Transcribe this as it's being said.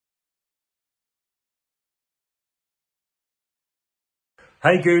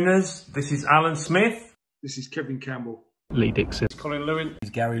Hey Gooners, this is Alan Smith. This is Kevin Campbell. Lee Dixon. Colin Lewin.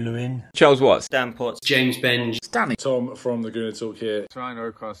 It's Gary Lewin. Charles Watts. Dan Potts. James Benge. Danny. Tom from the Gooner Talk here. Ryan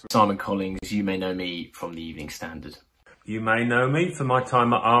O'Cross. Simon Collins. You may know me from the Evening Standard. You may know me for my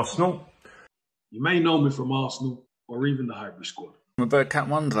time at Arsenal. You may know me from Arsenal or even the Highbury squad. I'm a Birdcat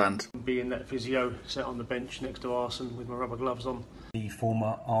Wonderland. Being that physio sat on the bench next to Arsenal with my rubber gloves on. The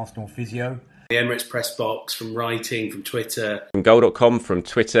former Arsenal physio. The Emirates press box, from writing, from Twitter. From goal.com, from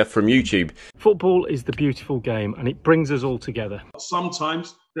Twitter, from YouTube. Football is the beautiful game and it brings us all together.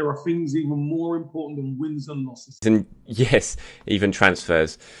 Sometimes there are things even more important than wins and losses. And yes, even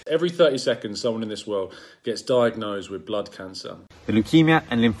transfers. Every 30 seconds, someone in this world gets diagnosed with blood cancer. The Leukemia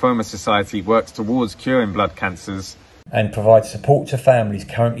and Lymphoma Society works towards curing blood cancers and provides support to families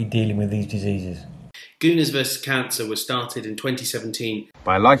currently dealing with these diseases. Gooners vs Cancer was started in 2017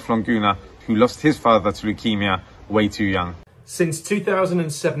 by a lifelong Gooner who lost his father to leukemia way too young. Since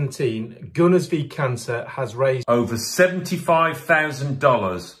 2017, Gooners v Cancer has raised over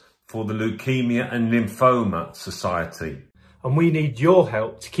 $75,000 for the Leukemia and Lymphoma Society. And we need your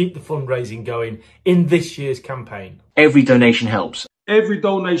help to keep the fundraising going in this year's campaign. Every donation helps. Every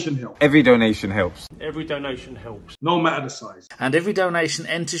donation helps. Every donation helps. Every donation helps. No matter the size. And every donation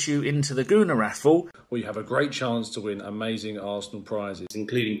enters you into the Gooner raffle, where you have a great chance to win amazing Arsenal prizes,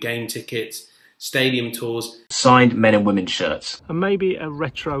 including game tickets, stadium tours, signed men and women's shirts, and maybe a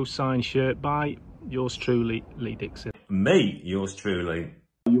retro signed shirt by yours truly, Lee Dixon. Me, yours truly.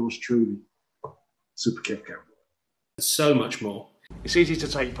 Yours truly, Super Kev Campbell. So much more. It's easy to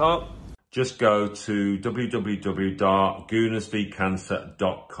take part. Just go to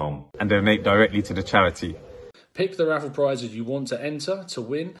www.goonersvcancer.com and donate directly to the charity. Pick the raffle prizes you want to enter to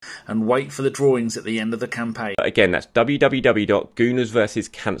win and wait for the drawings at the end of the campaign. Again, that's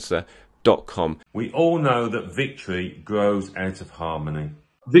www.goonersversuscancer.com. We all know that victory grows out of harmony.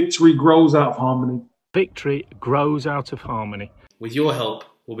 Victory grows out of harmony. Victory grows out of harmony. With your help,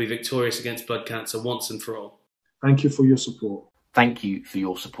 we'll be victorious against blood cancer once and for all. Thank you for your support. Thank you for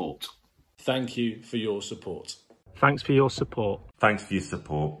your support. Thank you for your support. Thanks for your support. Thanks for your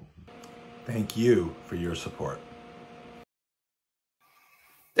support. Thank you for your support.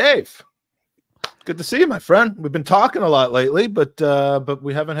 Dave, good to see you, my friend. We've been talking a lot lately, but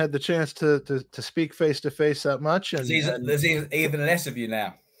we haven't had the chance to speak face to face that much. And there's even less of you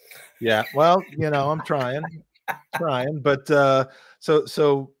now. Yeah, well, you know, I'm trying. But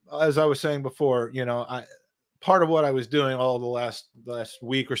so as I was saying before, you know, part of what I was doing all the last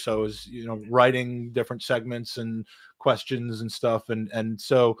week or so is, you know, writing different segments and questions and stuff. And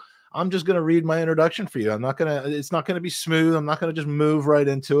so I'm just going to read my introduction for you. It's not going to be smooth. I'm not going to just move right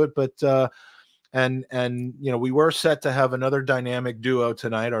into it. But, and, you know, we were set to have another dynamic duo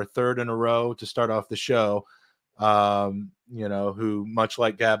tonight, our third in a row to start off the show. You know, who, much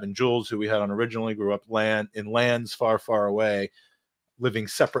like Gab and Jules, who we had on originally, grew up in lands far, far away, living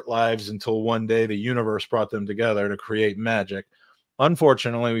separate lives until one day the universe brought them together to create magic.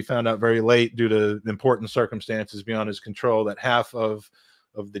 Unfortunately, we found out very late, due to important circumstances beyond his control, that half of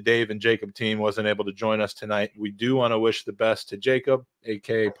the Dave and Jacob team wasn't able to join us tonight. We do want to wish the best to Jacob,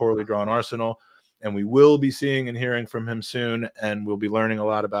 aka Poorly Drawn Arsenal, and we will be seeing and hearing from him soon, and we'll be learning a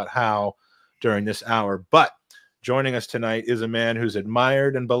lot about how during this hour. But joining us tonight is a man who's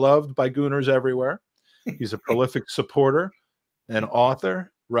admired and beloved by Gooners everywhere. He's a prolific supporter and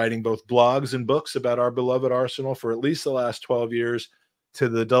author, writing both blogs and books about our beloved Arsenal for at least the last 12 years, to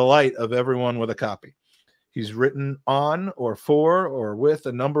the delight of everyone with a copy. He's written on or for or with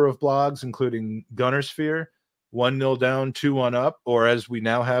a number of blogs, including Gunnersphere, 1-0 down, 2-1 up, or as we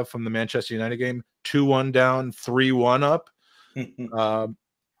now have from the Manchester United game, 2-1 down, 3-1 up. And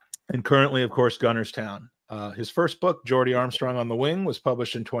currently, of course, Gunnerstown. His first book, Geordie Armstrong on the Wing, was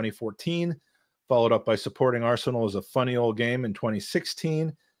published in 2014, followed up by Supporting Arsenal as a Funny Old Game in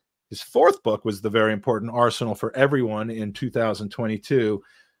 2016. His fourth book was the very important Arsenal for Everyone in 2022,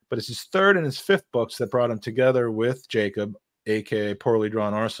 but it's his third and his fifth books that brought him together with Jacob, aka Poorly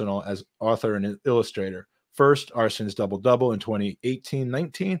Drawn Arsenal, as author and illustrator. First, Arsenal's Double Double in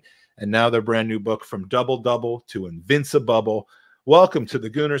 2018-19, and now their brand new book, From Double to Invincibubble. Welcome to the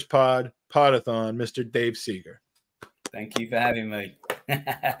Gooners Pod-A-Thon, Mr. Dave Seager. Thank you for having me.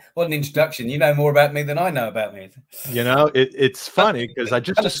 What an introduction. You know more about me than I know about me. You know, it's funny because I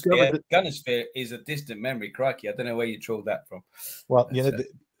just discovered that Gunnersphere is a distant memory. Crikey, I don't know where you trawled that from. Well, you know,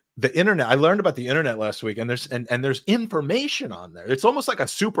 the internet, I learned about the internet last week, and there's information on there. It's almost like a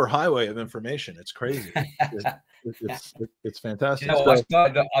super highway of information. It's crazy. It's fantastic. You know,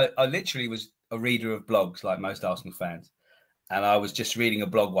 I literally was a reader of blogs like most Arsenal fans. And I was just reading a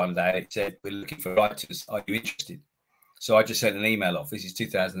blog one day. It said, "We're looking for writers. Are you interested?" So I just sent an email off. This is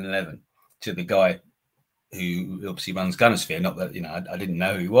 2011 to the guy who obviously runs Gunnersphere. Not that, you know, I didn't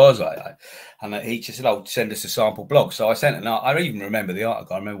know who he was. And he just said, "Oh, send us a sample blog." So I sent it. I even remember the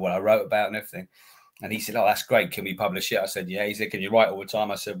article. I remember what I wrote about and everything. And he said, "Oh, that's great. Can we publish it?" I said, "Yeah." He said, "Can you write all the time?"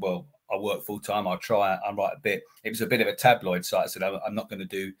 I said, "Well, I work full time. I'll try. I write a bit." It was a bit of a tabloid site. I said, "I'm not going to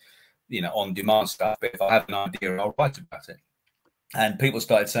do, you know, on demand stuff. But if I have an idea, I'll write about it." And people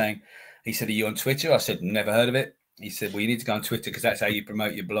started saying, he said, "Are you on Twitter?" I said, "Never heard of it." He said, "Well, you need to go on Twitter because that's how you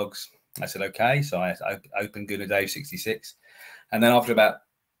promote your blogs." I said, "Okay." So I opened Gooner Dave 66. And then after about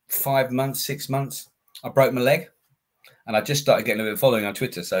 5 months, 6 months, I broke my leg. And I just started getting a bit of following on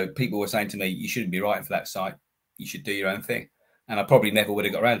Twitter. So people were saying to me, "You shouldn't be writing for that site. You should do your own thing." And I probably never would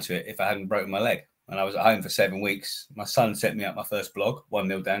have got around to it if I hadn't broken my leg. And I was at home for 7 weeks. My son sent me up my first blog,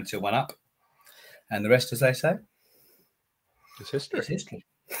 1-0 down, 2-1 up. And the rest, as they say, it's history. It's history.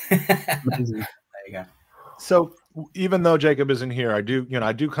 There you go. So even though Jacob isn't here, I do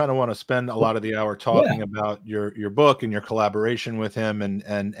kind of want to spend a lot of the hour talking about your book and your collaboration with him.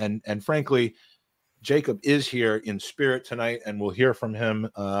 And frankly, Jacob is here in spirit tonight, and we'll hear from him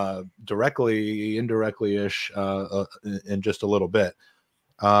directly, indirectly-ish in just a little bit.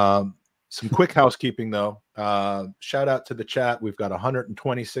 Some quick housekeeping, though. Shout out to the chat. We've got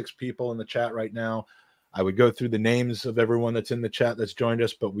 126 people in the chat right now. I would go through the names of everyone that's in the chat that's joined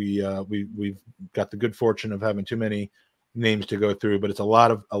us, but we've got the good fortune of having too many names to go through. But it's a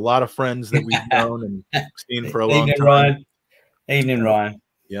lot of friends that we've known and seen for a long time. Ryan. Evening, Ryan.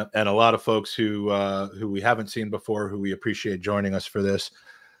 Yeah, and a lot of folks who we haven't seen before, who we appreciate joining us for this.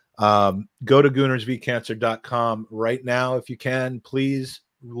 Go to goonersvcancer.com right now if you can. Please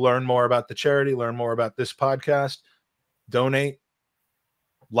learn more about the charity, learn more about this podcast, donate,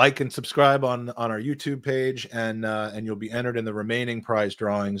 like and subscribe on our YouTube page, and you'll be entered in the remaining prize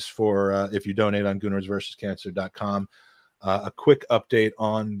drawings for if you donate on goonersversuscancer.com. A quick update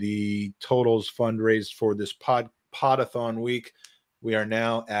on the totals fundraised for this Pod-A-Thon week. We are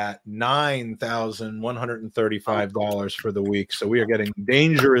now at $9,135 for the week. So we are getting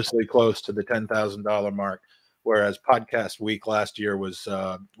dangerously close to the $10,000 mark, whereas podcast week last year was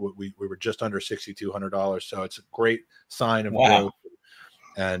we were just under $6,200. So it's a great sign of growth.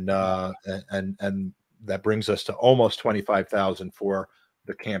 And that brings us to almost 25,000 for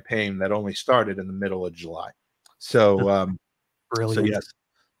the campaign that only started in the middle of July. So, brilliant. So yes,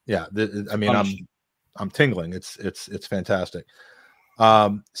 yeah. I mean, I'm tingling. It's fantastic.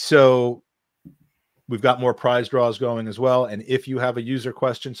 So we've got more prize draws going as well. And if you have a user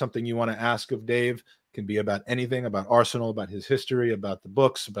question, something you want to ask of Dave, can be about anything, about Arsenal, about his history, about the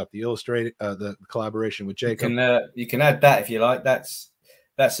books, about the illustrated, the collaboration with Jacob. You can add that if you like. That's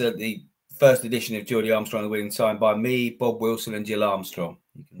the first edition of Geordie Armstrong, the Winning, signed by me, Bob Wilson, and Jill Armstrong.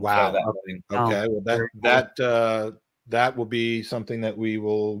 Wow. Okay. Well, that will be something that we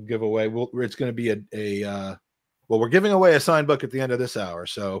will give away. It's going to be we're giving away a signed book at the end of this hour.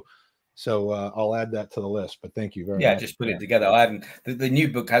 So I'll add that to the list. But thank you very much. Yeah, just put it together. I haven't. The new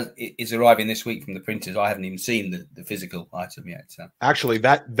book is arriving this week from the printers. I haven't even seen the physical item yet. So actually,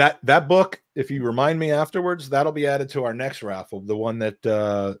 that book, if you remind me afterwards, that'll be added to our next raffle, the one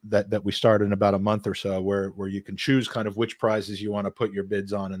that we start in about a month or so, where you can choose kind of which prizes you want to put your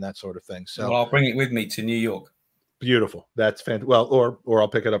bids on and that sort of thing. So I'll bring it with me to New York. Beautiful. That's fantastic. Well, or I'll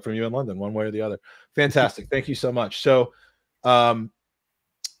pick it up from you in London, one way or the other. Fantastic. Thank you so much. So,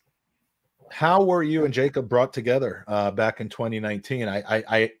 how were you and Jacob brought together back in 2019?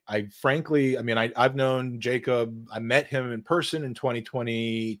 I frankly, I mean, I've known Jacob. I met him in person in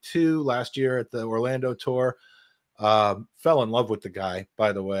 2022 last year at the Orlando tour. Fell in love with the guy,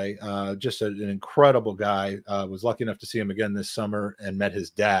 by the way. Just an incredible guy. Was lucky enough to see him again this summer and met his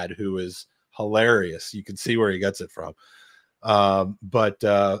dad, who is hilarious. You can see where he gets it from. But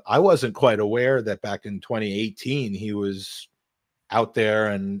I wasn't quite aware that back in 2018 he was out there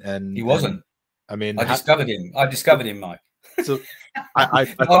and he wasn't. I mean, I discovered him, Mike. So I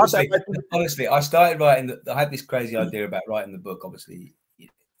honestly, I started writing. I had this crazy idea about writing the book, obviously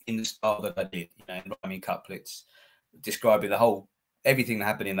in the style that I did, in rhyming couplets, describing everything that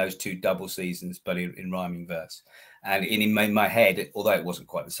happened in those 2 double seasons, but in rhyming verse. And in my head, although it wasn't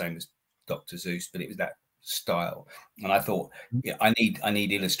quite the same as Dr. Zeus, but it was that style. And I thought, I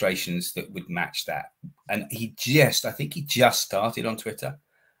need illustrations that would match that. And I think he just started on Twitter,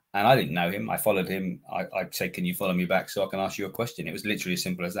 and I didn't know him. I followed him. I said, "Can you follow me back so I can ask you a question?" It was literally as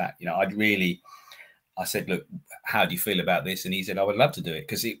simple as that. I said, "Look, how do you feel about this?" And he said, "I would love to do it,"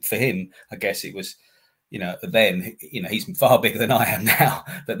 because for him, I guess it was then, he's far bigger than I am now,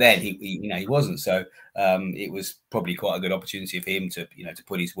 but then he wasn't. So it was probably quite a good opportunity for him to, to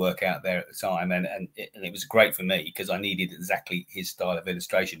put his work out there at the time. And it was great for me because I needed exactly his style of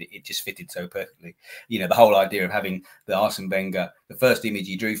illustration. It just fitted so perfectly. The whole idea of having the Arsene Wenger, the first image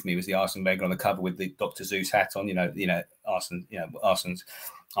he drew for me was the Arsene Wenger on the cover with the Dr. Zeus hat on, Arsene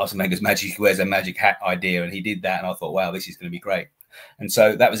Wenger's magic, he wears a magic hat idea. And he did that. And I thought, wow, this is going to be great. And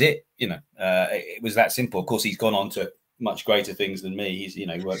so that was it. It was that simple. Of course, he's gone on to much greater things than me. He's, he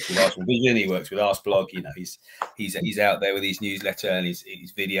works with Arsenal Vision, he works with Arsblog. He's out there with his newsletter and his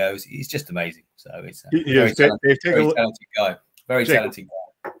videos. He's just amazing. So it's a very talented guy. Very talented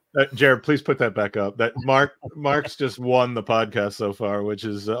guy. Jared, please put that back up. That Mark's just won the podcast so far, which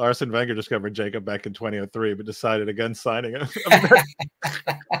is Arsene Wenger discovered Jacob back in 2003, but decided against signing him.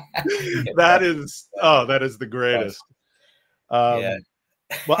 That is the greatest.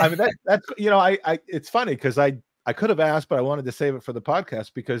 Well, I mean that's it's funny because I could have asked, but I wanted to save it for the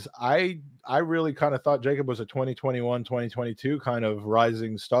podcast because I really kind of thought Jacob was a 2021, 2022 kind of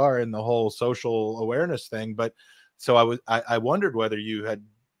rising star in the whole social awareness thing. But so I wondered whether you had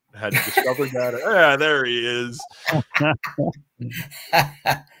discovered that. Yeah, there he is.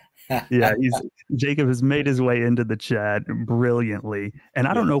 Yeah, Jacob has made his way into the chat brilliantly. And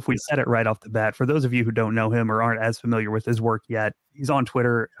I don't know if we said it right off the bat. For those of you who don't know him or aren't as familiar with his work yet, he's on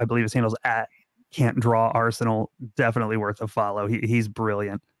Twitter. I believe his handle's @Can'tDrawArsenal. Definitely worth a follow. He's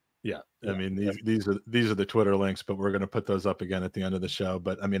brilliant. Yeah, I mean these are the Twitter links, but we're going to put those up again at the end of the show.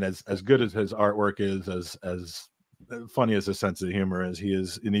 But I mean, as good as his artwork is, as funny as his sense of humor is, he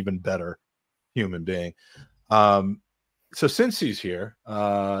is an even better human being. So since he's here,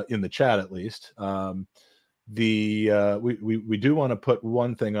 in the chat at least, we do want to put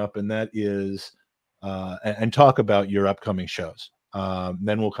one thing up, and that is and talk about your upcoming shows.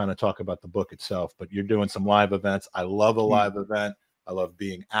 Then we'll kind of talk about the book itself. But you're doing some live events. I love a live event. I love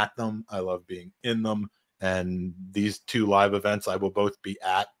being at them. I love being in them. And these two live events, I will both be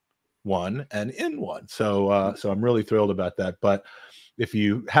at one and in one. So so I'm really thrilled about that. But if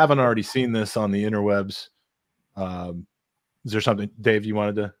you haven't already seen this on the interwebs, is there something, Dave, you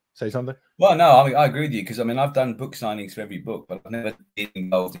wanted to say something? Well, no, I agree with you because I've done book signings for every book, but I've never been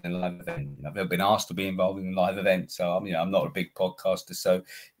involved in a live event. I've never been asked to be involved in a live event, so I'm not a big podcaster, so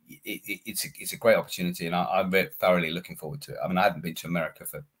it's a great opportunity, and I'm very thoroughly looking forward to it. I haven't been to America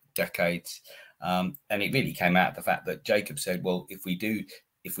for decades, and it really came out of the fact that Jacob said, "Well, if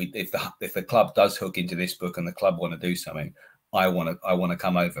the club does hook into this book and the club want to do something, I want to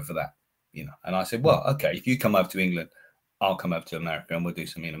come over for that." And I said, "Well, okay, if you come over to England, I'll come over to America and we'll do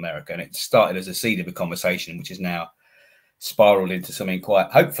something in America." And it started as a seed of a conversation, which has now spiraled into something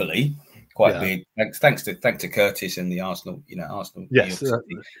hopefully quite big. Thanks to Curtis and the Arsenal, Yes,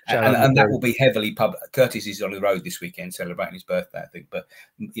 and that will be heavily public. Curtis is on the road this weekend celebrating his birthday, I think. But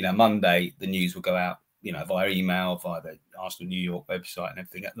Monday the news will go out, via email, via the Arsenal New York website and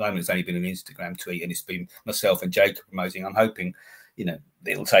everything. At the moment, it's only been an Instagram tweet, and it's been myself and Jacob promoting. I'm hoping,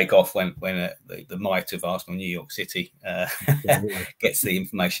 it'll take off when the might of Arsenal New York City gets the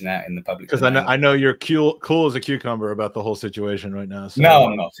information out in the public. Because I know you're cool as a cucumber about the whole situation right now. So. No,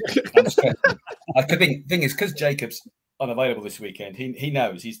 I'm not. I'm stressed. The thing is, because Jacob's unavailable this weekend, he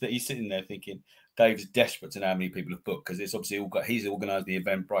knows he's sitting there thinking Dave's desperate to know how many people have booked, because it's obviously he's organised the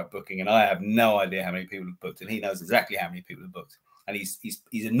Eventbrite booking, and I have no idea how many people have booked, and he knows exactly how many people have booked. And he's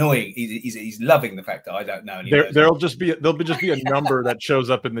annoying. He's loving the fact that I don't know. There'll just be a number that shows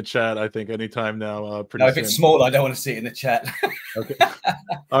up in the chat, I think, anytime now. If it's small, I don't want to see it in the chat. Okay.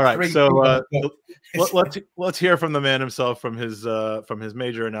 All right. So let's hear from the man himself from his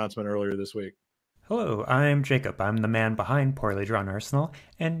major announcement earlier this week. Hello, I'm Jacob. I'm the man behind Poorly Drawn Arsenal,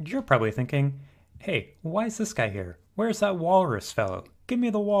 and you're probably thinking, "Hey, why is this guy here? Where's that walrus fellow? Give me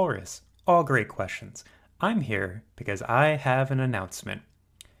the walrus." All great questions. I'm here because I have an announcement.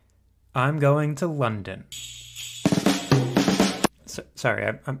 I'm going to London.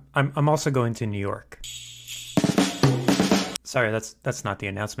 Sorry, I'm also going to New York. Sorry, that's not the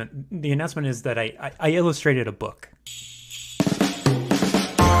announcement. The announcement is that I illustrated a book.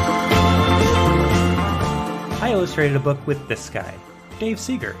 I illustrated a book with this guy, Dave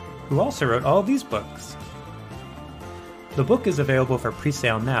Seager, who also wrote all these books. The book is available for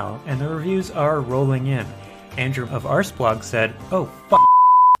pre-sale now, and the reviews are rolling in. Andrew of Arsblog said, "Oh, f***."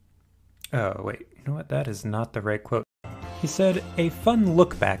 Oh, wait, you know what? That is not the right quote. He said, "A fun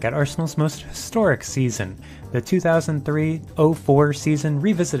look back at Arsenal's most historic season, the 2003-04 season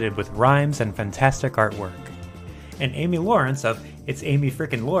revisited with rhymes and fantastic artwork." And Amy Lawrence of It's Amy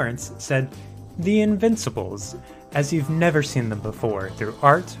Frickin' Lawrence said, "The Invincibles. As you've never seen them before, through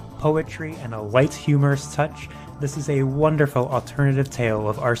art, poetry, and a light humorous touch, this is a wonderful alternative tale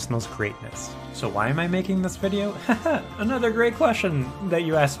of Arsenal's greatness. So why am I making this video? Another great question that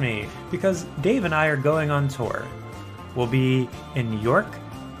you asked me, because Dave and I are going on tour. We'll be in New York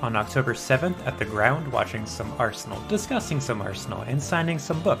on October 7th at the Ground watching some Arsenal, discussing some Arsenal, and signing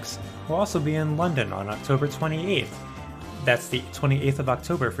some books. We'll also be in London on October 28th. That's the 28th of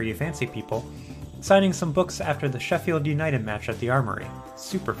October for you fancy people. Signing some books after the Sheffield United match at the Armory.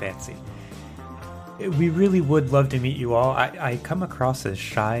 Super fancy. We really would love to meet you all. I come across as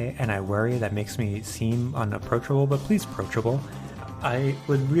shy and I worry that makes me seem unapproachable, but please approachable. I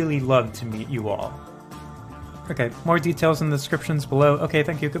would really love to meet you all. Okay, more details in the descriptions below. Okay,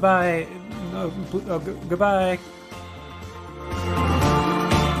 thank you. Goodbye. Goodbye.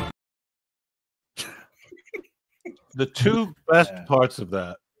 The two best parts of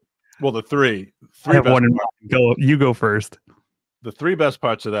that, well, the three I have best one in mind. You go first. The three best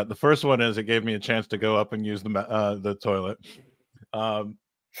parts of that. The first one is it gave me a chance to go up and use the toilet. The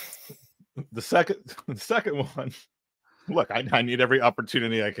second one, look, I need every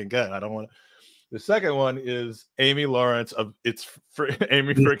opportunity I can get. I don't want to. The second one is Amy Lawrence of Amy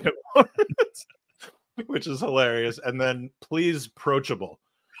freaking Lawrence, which is hilarious. And then please approachable.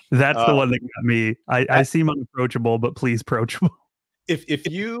 That's the one that got me. I seem unapproachable, but please approachable. If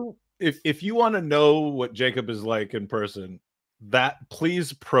you want to know what Jacob is like in person, that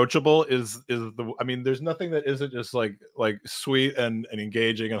please approachable is the, I mean, there's nothing that isn't just like sweet and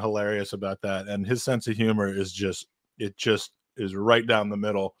engaging and hilarious about that. And his sense of humor is just is right down the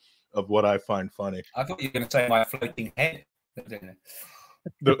middle of what I find funny. I thought you were going to say my floating head.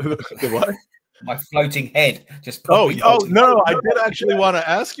 The what? My floating head. Just no, I did actually want to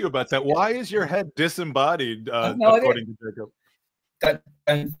ask you about that. Why is your head disembodied, according to Jacob?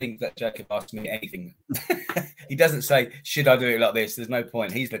 Don't think that Jacob asked me anything. He doesn't say, should I do it like this? There's no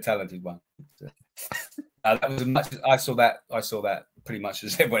point. He's the talented one. That was as much as I saw that pretty much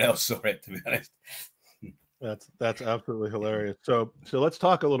as everyone else saw it, to be honest. That's absolutely hilarious. So let's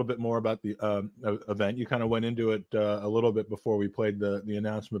talk a little bit more about the event. You kind of went into it a little bit before we played the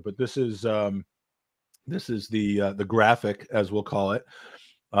announcement, but this is the graphic, as we'll call it.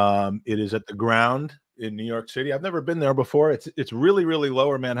 It is at the Ground in New York City. I've never been there before. It's really, really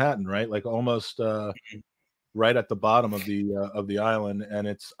lower Manhattan, right? Like almost right at the bottom of the island. And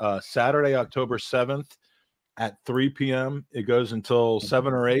it's Saturday, October 7th at 3 p.m. It goes until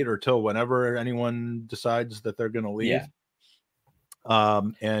 7 or 8 or till whenever anyone decides that they're going to leave. Yeah.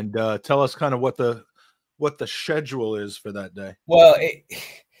 And tell us kind of what the schedule is for that day. Well,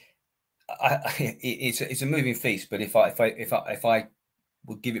 it's a moving feast, but if I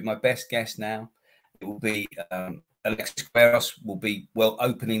would give it my best guess now, it will be Alexis Guerreros will be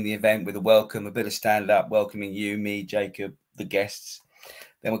opening the event with a welcome, a bit of stand up, welcoming you, me, Jacob, the guests.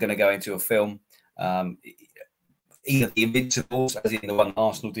 Then we're going to go into a film, either the Invincibles, as in the one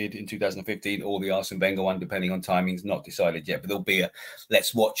Arsenal did in 2015, or the Arsene Wenger one, depending on timings, not decided yet. But there'll be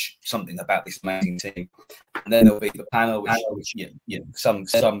let's watch something about this amazing team, and then there'll be the panel, which some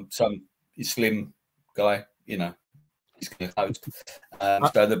slim guy, he's going to host. So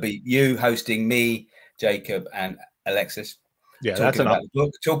there'll be you hosting, me, Jacob, and Alexis. Yeah, talking about the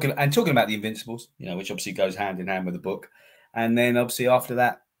book, talking about the Invincibles, which obviously goes hand in hand with the book. And then obviously after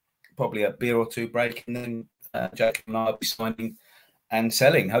that, probably a beer or two break, and then Jacob and I will be signing and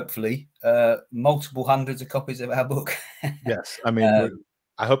selling, hopefully, multiple hundreds of copies of our book. Yes, I mean,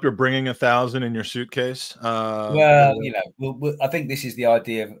 I hope you're bringing 1,000 in your suitcase. I think this is the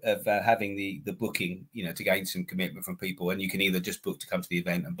idea of having the booking, to gain some commitment from people, and you can either just book to come to the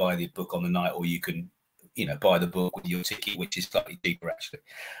event and buy the book on the night, or you can, buy the book with your ticket, which is slightly cheaper actually.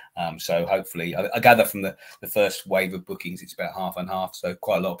 So hopefully, I gather from the first wave of bookings, it's about half and half. So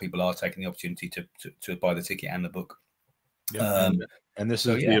quite a lot of people are taking the opportunity to buy the ticket and the book. Yeah, and this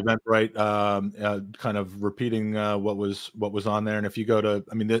is the event, right? Kind of repeating what was on there. And if you go to,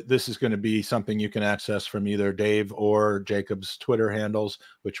 I mean, this is going to be something you can access from either Dave or Jacob's Twitter handles,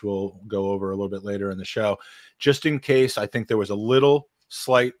 which we'll go over a little bit later in the show. Just in case, I think there was a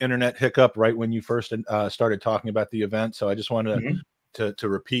slight internet hiccup right when you first started talking about the event. So I just wanted to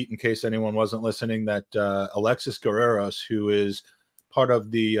repeat, in case anyone wasn't listening, that Alexis Guerreros, who is part of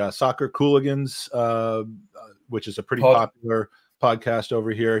the Soccer Cooligans, which is a pretty popular podcast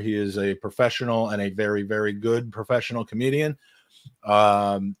over here. He is a professional and a very, very good professional comedian.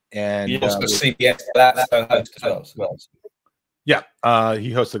 And he also CBS Galazzo host as well. Yeah,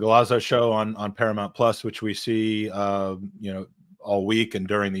 he hosts the Galazzo show on Paramount Plus, which we see all week and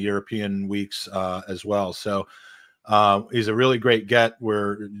during the European weeks as well. So He's a really great get.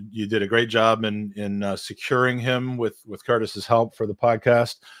 Where you did a great job in securing him with Curtis's help for the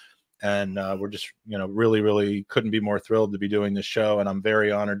podcast, and we're just really couldn't be more thrilled to be doing this show, and I'm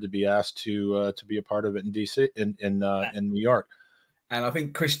very honored to be asked to be a part of it in DC in New York. And I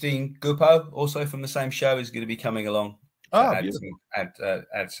think Christine Guppo, also from the same show, is going to be coming along to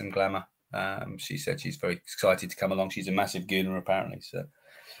add some glamour. She said she's very excited to come along. She's a massive Gooner, apparently. So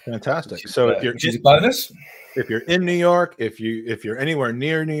fantastic. So if she's a bonus. If you're in New York, if you're anywhere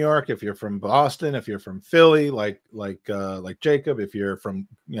near New York, if you're from Boston, if you're from Philly, like Jacob, if you're from,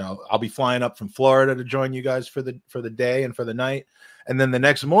 I'll be flying up from Florida to join you guys for the day and for the night, and then the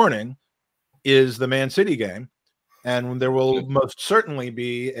next morning is the Man City game, and there will most certainly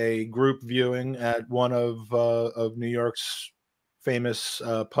be a group viewing at one of New York's famous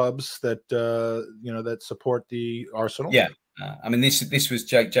pubs that that support the Arsenal. Yeah, I mean this was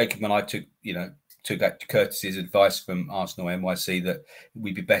Jacob and I took that courtesy advice from Arsenal NYC that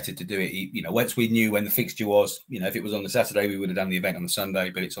we'd be better to do it. Once we knew when the fixture was, if it was on the Saturday, we would have done the event on the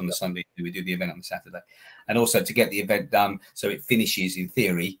Sunday, but it's on the Sunday, we do the event on the Saturday. And also to get the event done so it finishes in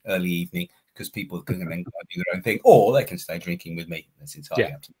theory early evening, because people can then do their own thing, or they can stay drinking with me. That's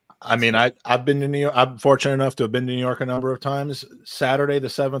entirely up to me. I mean, I've been to New York. I'm fortunate enough to have been to New York a number of times. Saturday, the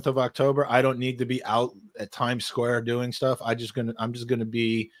 7th of October, I don't need to be out at Times Square doing stuff. I'm just gonna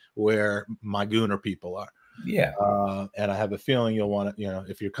be where my Gooner people are. Yeah. And I have a feeling you'll want to,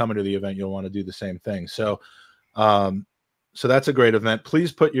 if you're coming to the event, you'll want to do the same thing. So, so that's a great event.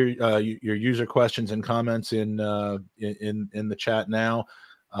 Please put your user questions and comments in the chat now.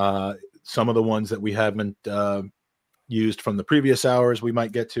 Some of the ones that we haven't used from the previous hours we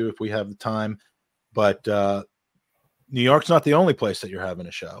might get to if we have the time, but New York's not the only place that you're having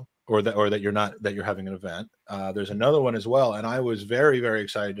a show, or that you're having an event. There's another one as well, and I was very, very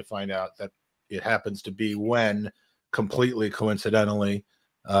excited to find out that it happens to be when, completely coincidentally,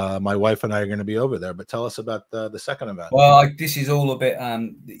 my wife and I are going to be over there. But tell us about the second event. Well, this is all a bit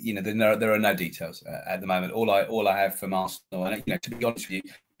there are no details at the moment. All I have from Arsenal, and to be honest with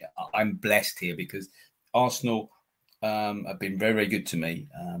you, I'm blessed here because Arsenal have been very, very good to me.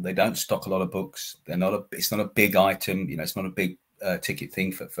 They don't stock a lot of books. It's not a big item. It's not a big ticket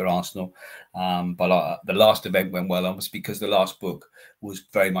thing for Arsenal. But the last event went well, obviously, because the last book was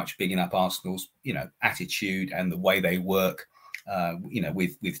very much bigging up Arsenal's, attitude and the way they work.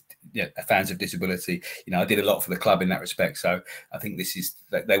 With fans of disability. I did a lot for the club in that respect. So I think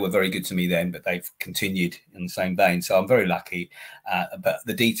they were very good to me then, but they've continued in the same vein. So I'm very lucky. But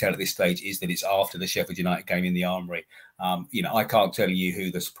the detail at this stage is that it's after the Sheffield United game in the Armoury. I can't tell you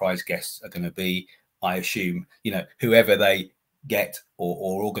who the surprise guests are going to be. I assume, whoever they get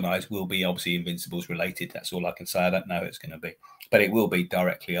or organise will be obviously Invincibles related. That's all I can say. I don't know who it's going to be, but it will be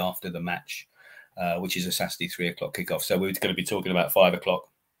directly after the match. Which is a Saturday 3 o'clock kickoff. So we're going to be talking about 5 o'clock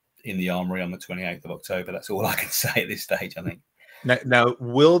in the Armoury on the 28th of October. That's all I can say at this stage, I think. Now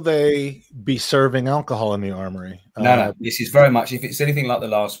will they be serving alcohol in the Armoury? No. This is very much, if it's anything like the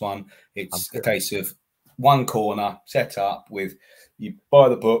last one, it's a case of one corner set up with, you buy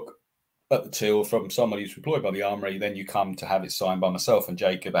the book at the till from somebody who's employed by the Armoury, then you come to have it signed by myself and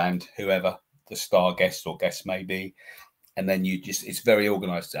Jacob and whoever the star guest or guest may be. And then it's very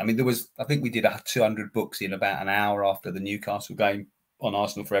organised. I mean, I think we did 200 books in about an hour after the Newcastle game on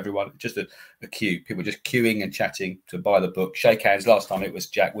Arsenal for everyone. Just a queue. People just queuing and chatting to buy the book. Shake hands. Last time it was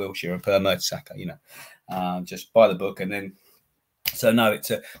Jack Wilshere and Per Mertesacker, just buy the book. And then, so no,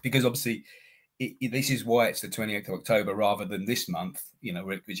 it's because obviously this is why it's the 28th of October rather than this month,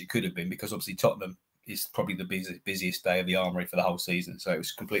 which it could have been, because obviously Tottenham is probably the busiest day of the Armoury for the whole season. So it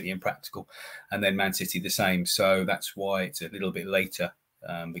was completely impractical. And then Man City the same. So that's why it's a little bit later,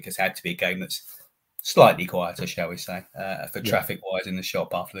 because it had to be a game that's slightly quieter, shall we say, for traffic-wise in the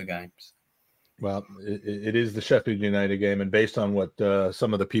shop after the games. Well, it is the Sheffield United game. And based on what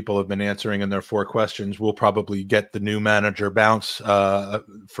some of the people have been answering in their 4 questions, we'll probably get the new manager bounce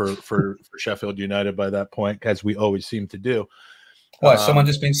for Sheffield United by that point, as we always seem to do. Why, someone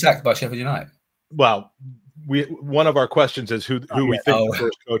just been sacked by Sheffield United? Well, one of our questions is who we think the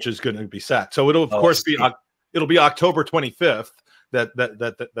first coach is going to be sacked. So it'll of course be October 25th that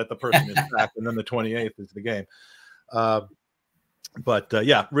the person is sacked, and then the 28th is the game. But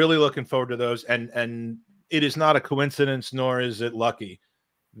really looking forward to those. And it is not a coincidence, nor is it lucky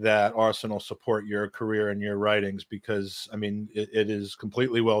that Arsenal support your career and your writings, because I mean it is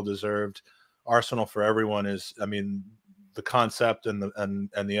completely well deserved. Arsenal for Everyone is, I mean, the concept and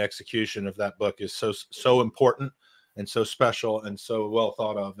the execution of that book is so important and so special and so well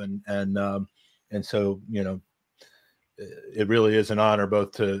thought of, and so it really is an honor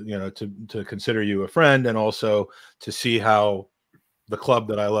both to, you know, to consider you a friend, and also to see how the club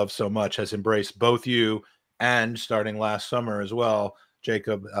that I love so much has embraced both you and, starting last summer as well,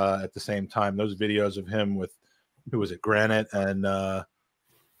 Jacob, at the same time. Those videos of him with, who was it, Granite, and I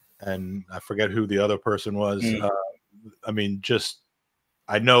forget who the other person was. I mean, just,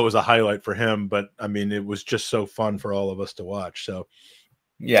 I know it was a highlight for him, but I mean, it was just so fun for all of us to watch. So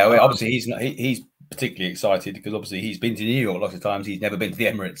yeah, well, obviously he's particularly excited because obviously he's been to New York lots of times. He's never been to the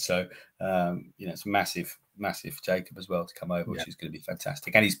Emirates, so you know, it's massive Jacob as well to come over, which is going to be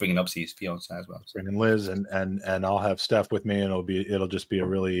fantastic. And he's bringing obviously his fiance as well. Bringing Liz, and I'll have Steph with me, and it'll just be a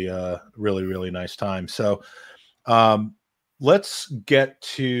really really nice time. So let's get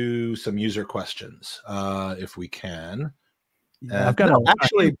to some user questions if we can. Yeah, I've got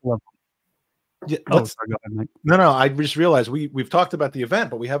actually. Yeah, sorry, go ahead, Mike. No. I just realized we've talked about the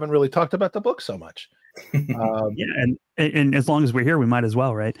event, but we haven't really talked about the book so much. Yeah, and as long as we're here, we might as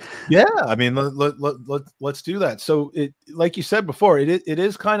well, right? Yeah, I mean, let's do that. So, it, like you said before, it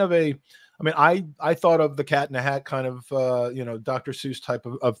is kind of a. I mean, I thought of the Cat in a Hat kind of you know, Dr. Seuss type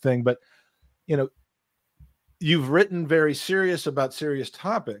of thing, but you know, you've written very serious about serious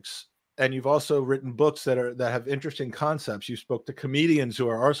topics. And you've also written books that have interesting concepts. You spoke to comedians who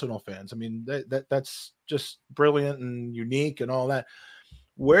are Arsenal fans. I mean, that's just brilliant and unique and all that.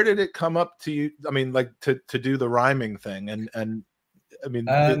 Where did it come up to you? I mean, like to do the rhyming thing, and I mean,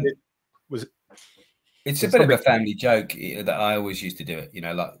 it's a bit of a family joke that I always used to do it. You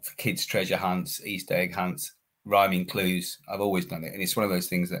know, like for kids' treasure hunts, Easter egg hunts, rhyming clues. I've always done it, and it's one of those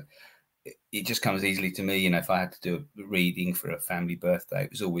things that it just comes easily to me. You know, if I had to do a reading for a family birthday, it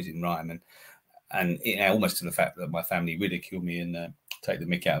was always in rhyme, and you know, almost to the fact that my family ridicule me and take the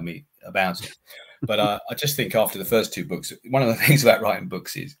mick out of me about it. But I just think after the first two books, one of the things about writing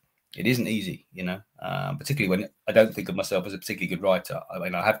books is it isn't easy, you know, particularly when I don't think of myself as a particularly good writer. I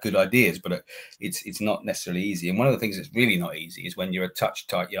mean, I have good ideas, but it's not necessarily easy. And one of the things that's really not easy is when you're a touch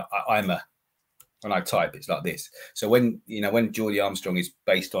type. You know, when I type, it's like this. So when Geordie Armstrong is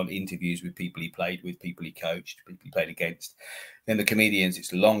based on interviews with people he played with, people he coached, people he played against, then the comedians,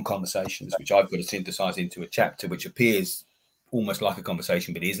 it's long conversations, which I've got to synthesize into a chapter, which appears almost like a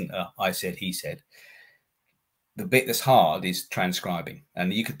conversation, but isn't a I said, he said. The bit that's hard is transcribing.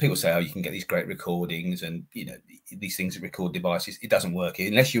 And people say, oh, you can get these great recordings and, you know, these things that record devices. It doesn't work.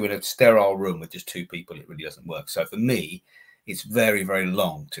 Unless you're in a sterile room with just two people, it really doesn't work. So for me, it's very, very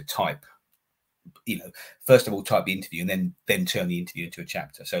long to type. You know, first of all, type the interview and then turn the interview into a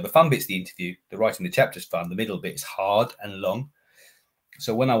chapter. So the fun bit's the interview, the writing the chapter's fun, the middle bit is hard and long.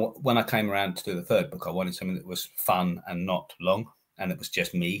 So when I came around to do the third book, I wanted something that was fun and not long, and it was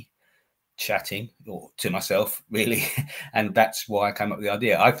just me chatting or to myself, really. And that's why I came up with the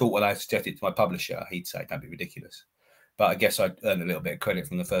idea. I thought when I suggested it to my publisher, he'd say, don't be ridiculous. But I guess I earned a little bit of credit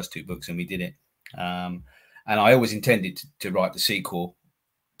from the first two books, and we did it. And I always intended to write the sequel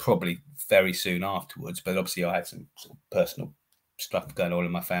probably very soon afterwards, but obviously I had some sort of personal stuff going on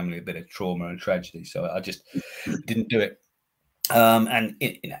in my family, a bit of trauma and tragedy, so I just didn't do it. And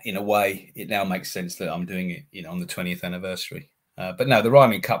in a way, it now makes sense that I'm doing it, you know, on the 20th anniversary. But no, the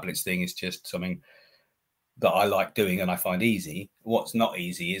rhyming couplets thing is just something that I like doing and I find easy. What's not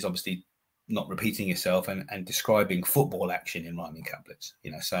easy is obviously not repeating yourself and describing football action in rhyming couplets,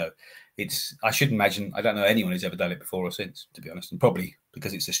 you know. So I should imagine, I don't know anyone who's ever done it before or since, to be honest, and probably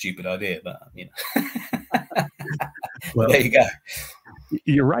because it's a stupid idea, but you know. Well, there you go.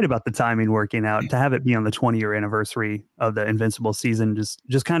 You're right about the timing working out. To have it be on the 20-year anniversary of the Invincible season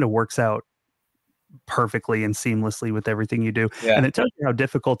just kind of works out perfectly and seamlessly with everything you do. Yeah. And it tells you how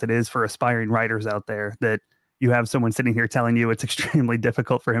difficult it is for aspiring writers out there, that you have someone sitting here telling you it's extremely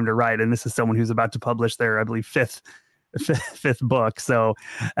difficult for him to write. And this is someone who's about to publish their, I believe, fifth book. So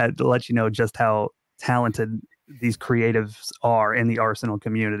to let you know just how talented these creatives are in the Arsenal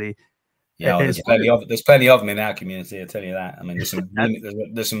community. Yeah, there's plenty of them in our community. I tell you that. I mean,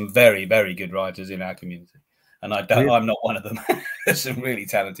 there's some very, very good writers in our community, and I'm not one of them. There's some really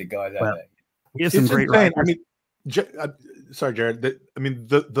talented guys out there. We have some great writers. I mean, sorry, Jared. I mean,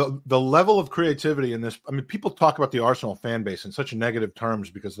 the level of creativity in this. I mean, people talk about the Arsenal fan base in such negative terms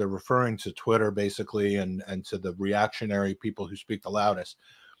because they're referring to Twitter basically and to the reactionary people who speak the loudest.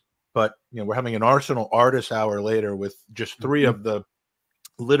 But you know, we're having an Arsenal artist hour later with just three of the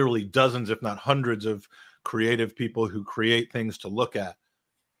literally dozens, if not hundreds, of creative people who create things to look at.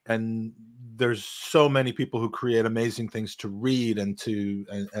 And there's so many people who create amazing things to read and to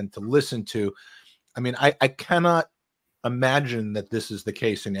listen to. I mean, I cannot imagine that this is the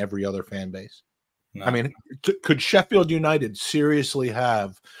case in every other fan base. No. I mean, could Sheffield United seriously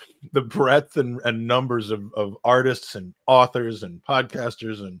have the breadth and numbers of artists and authors and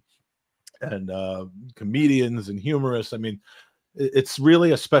podcasters and comedians and humorists? I mean, it's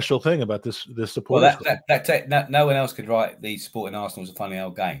really a special thing about this support. Well, no one else could write the Supporting Arsenal is a funny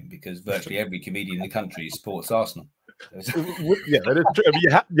old game, because virtually every comedian in the country supports Arsenal. Yeah, that is true. I mean,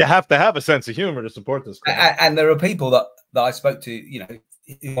 you have to have a sense of humor to support this club. And there are people that I spoke to, in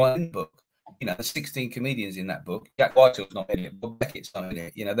the book. The 16 comedians in that book. Jack Whitehall's not in it, Bob Beckett's not in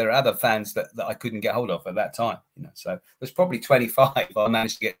it. There are other fans that I couldn't get hold of at that time. So there's probably 25. I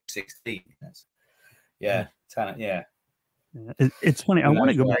managed to get 16. Yeah, talent. Yeah. It's funny. I want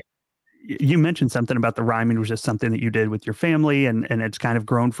to go back. You mentioned something about the rhyming was just something that you did with your family, and it's kind of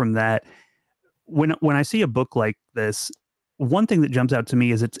grown from that. When I see a book like this, one thing that jumps out to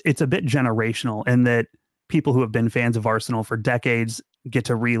me is it's a bit generational, in that people who have been fans of Arsenal for decades get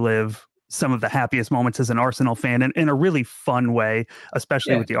to relive some of the happiest moments as an Arsenal fan in a really fun way,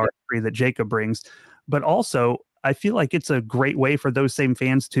 especially with the artistry that Jacob brings. But also, I feel like it's a great way for those same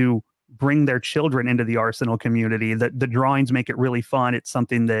fans to bring their children into the Arsenal community. The drawings make it really fun. It's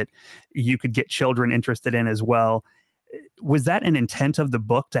something that you could get children interested in as well. Was that an intent of the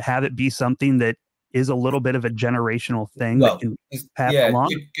book, to have it be something that is a little bit of a generational thing that can pass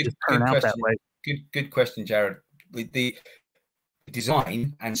along? Good question. That way. Good question, Jared. With the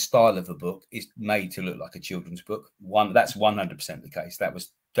design and style of the book is made to look like a children's book. That's 100% the case. That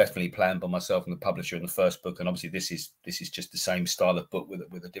was definitely planned by myself and the publisher in the first book, and obviously this is just the same style of book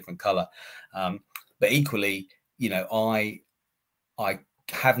with a different color. But equally, I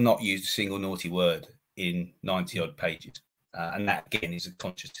have not used a single naughty word in 90 odd pages, and that again is a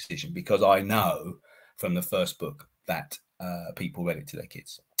conscious decision, because I know from the first book that people read it to their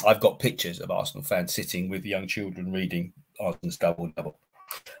kids. I've got pictures of Arsenal fans sitting with young children reading Arsenal's Double.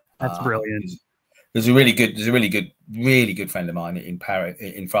 That's brilliant. There's a really good friend of mine in Paris,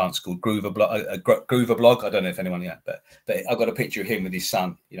 in France, called Groover Blog. I don't know if anyone yet, but I've got a picture of him with his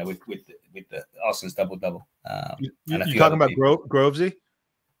son, with the Arsenal's Double. You're talking about Grovesy?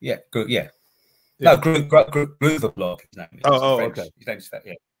 Yeah, yeah. No, Groover Blog. His name is. Okay. His name's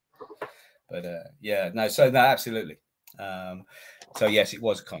yeah. But no, absolutely. So yes, it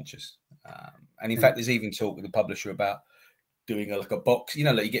was conscious, and in fact, there's even talk with the publisher about doing a box.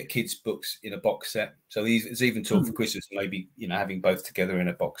 Like you get kids' books in a box set. So there's even talk for Christmas, maybe having both together in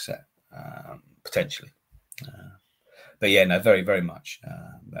a box set, potentially. But yeah, no, very very much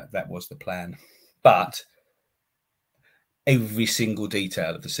that was the plan. But every single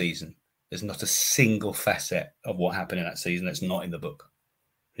detail of the season, there's not a single facet of what happened in that season that's not in the book.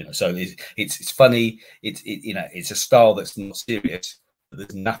 So it's funny. It's a style that's not serious, but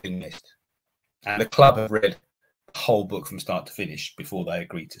there's nothing missed. And the club have read the whole book from start to finish before they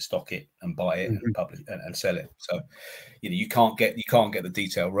agreed to stock it and buy it and publish and sell it. So you can't get the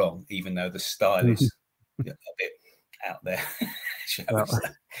detail wrong, even though the style is a bit out there.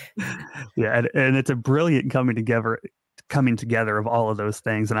 Yeah, and it's a brilliant coming together of all of those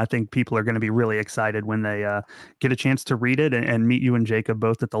things, and I think people are going to be really excited when they get a chance to read it and meet you and Jacob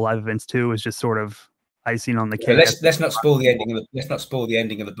both at the live events too. Is just sort of icing on the cake. Let's not spoil the ending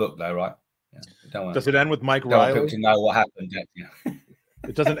of the book, though, right? Does it end with Mike Riley? People to know what happened.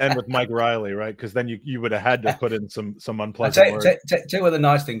 It doesn't end with Mike Riley, right? Because then you would have had to put in some unpleasant words. Two other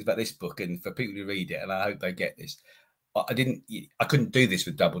nice things about this book, and for people to read it, and I hope they get this. I couldn't do this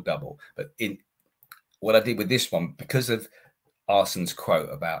with Double, but what I did with this one, because of Arsenal's quote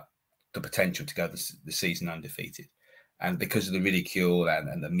about the potential to go the season undefeated, and because of the ridicule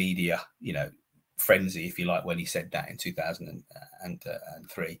and the media, frenzy, if you like, when he said that in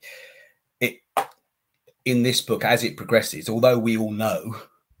 2003, in this book, as it progresses, although we all know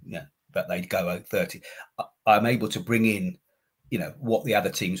that they'd go 30, I'm able to bring in, what the other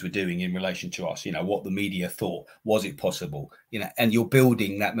teams were doing in relation to us, what the media thought, was it possible, and you're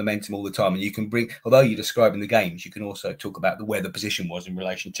building that momentum all the time. And you can bring, although you're describing the games, you can also talk about where the position was in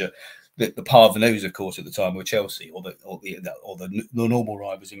relation to the parvenus, of course, at the time were Chelsea or the normal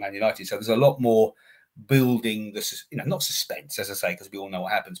rivals in Man United. So there's a lot more building this, not suspense, as I say, because we all know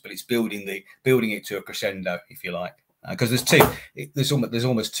what happens, but it's building it to a crescendo, if you like. Because there's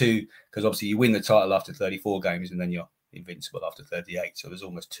almost two, because obviously you win the title after 34 games and then you're invincible after 38, so there's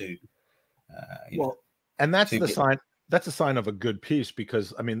almost two. And that's the sign. That's a sign of a good piece,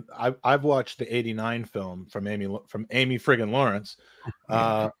 because I mean, I've watched the '89 film from Amy friggin' Lawrence,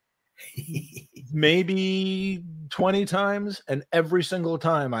 maybe 20 times, and every single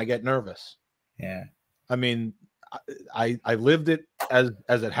time I get nervous. Yeah, I mean, I lived it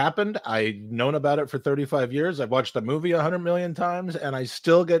as it happened. I've known about it for 35 years. I've watched the movie 100 million times, and I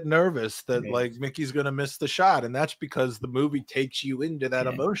still get nervous that like Mickey's going to miss the shot, and that's because the movie takes you into that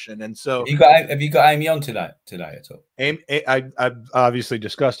emotion. And so, have you got Amy on today at all? I've obviously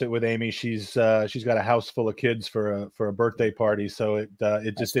discussed it with Amy. She's got a house full of kids for a birthday party, so it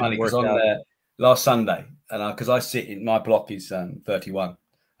just didn't work out. Last Sunday, and because I sit in my block is 31.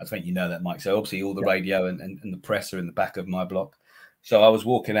 I think you know that, Mike. So obviously all the radio and the press are in the back of my block. So I was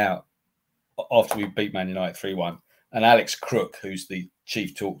walking out after we beat Man United 3-1, and Alex Crook, who's the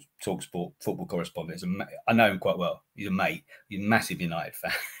chief TalkSport football correspondent, I know him quite well. He's a mate. He's a massive United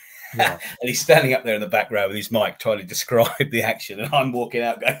fan. Yeah. And he's standing up there in the back row with his mic trying to describe the action, and I'm walking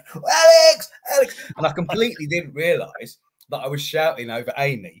out going, Alex! And I completely didn't realise that I was shouting over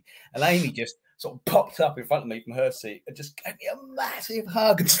Amy, and Amy just sort of popped up in front of me from her seat and just gave me a massive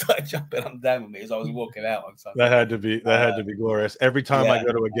hug and started jumping up and down with me as I was walking out on Sunday. That had to be glorious. Every time I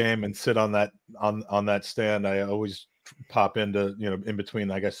go to a game and sit on that stand, I always pop into in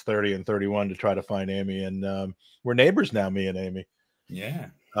between, I guess, 30 and 31 to try to find Amy, and we're neighbors now, me and Amy. Yeah.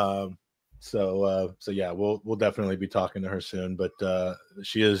 So yeah, we'll definitely be talking to her soon. But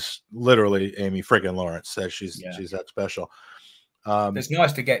she is literally Amy friggin' Lawrence. She's that special. It's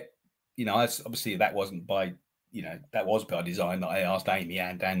nice to get. Obviously that wasn't by, that was by design that I asked Amy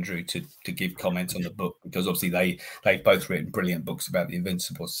and Andrew to give comments on the book, because obviously they've both written brilliant books about the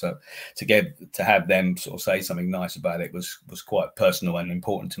Invincibles. So to have them sort of say something nice about it was quite personal and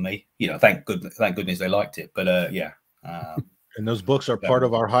important to me. Thank goodness they liked it. But and those books are part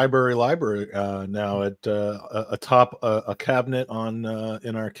of our Highbury library now at atop a cabinet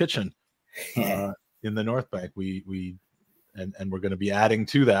in our kitchen in the North Bank. And we're going to be adding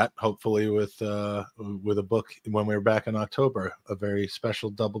to that, hopefully, with a book when we're back in October, a very special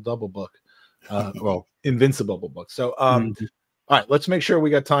double book, Invincibubble book. So, all right, let's make sure we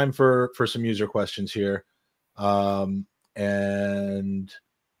got time for some user questions here, and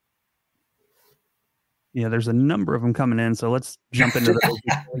yeah, there's a number of them coming in, so let's jump into those.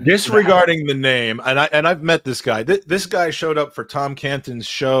 Disregarding the name, and I've met this guy. This guy showed up for Tom Canton's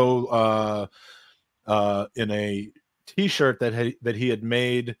show in a T-shirt that he had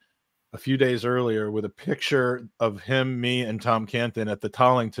made a few days earlier with a picture of him, me, and Tom Canton at the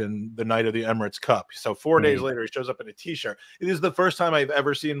Tollington the night of the Emirates Cup. So 4 days later, he shows up in a T-shirt. It is the first time I've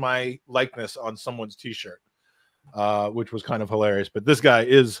ever seen my likeness on someone's T-shirt, which was kind of hilarious. But this guy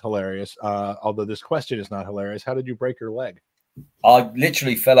is hilarious, although this question is not hilarious. How did you break your leg? I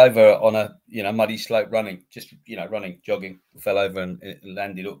literally fell over on a muddy slope running, jogging, fell over and it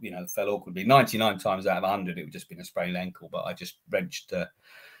landed up, fell awkwardly. 99 times out of 100 it would just been a sprained ankle, but I just wrenched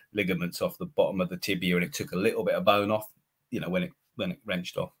ligaments off the bottom of the tibia, and it took a little bit of bone off, when it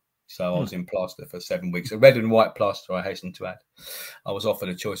wrenched off. So I was in plaster for 7 weeks, a red and white plaster, I hasten to add. I was offered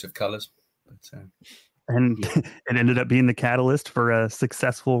a choice of colours, but and it ended up being the catalyst for a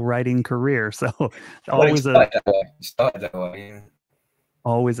successful writing career. So always started that way, yeah.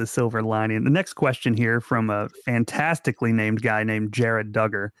 Always a silver lining. The next question here from a fantastically named guy named Jared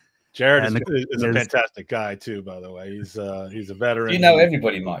Duggar. Jared is a fantastic guy too, by the way. He's a veteran. You know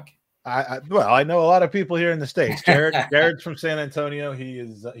everybody, Mike. I know a lot of people here in the States. Jared's from San Antonio.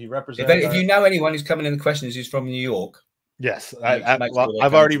 He represents. If you know anyone who's coming in the questions who's from New York. Yes,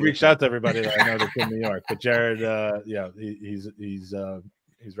 I've already reached out to everybody that I know that's in New York. But Jared,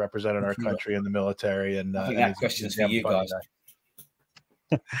 he's represented our country in the military, and I think that question's for you guys.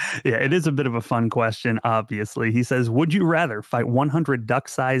 Yeah, it is a bit of a fun question. Obviously, he says, "Would you rather fight 100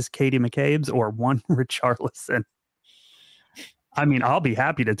 duck-sized Katie McCabe's or one Richarlison?" I mean, I'll be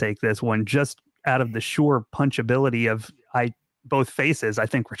happy to take this one just out of the sheer punchability of both faces. I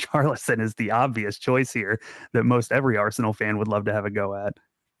think Richarlison is the obvious choice here that most every Arsenal fan would love to have a go at.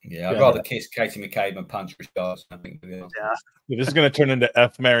 Yeah, I'd rather kiss Katie McCabe and punch Richarlison, I think. Yeah, this is going to turn into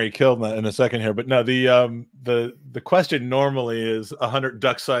F, Marry, Kill in a second here. But no, the question normally is 100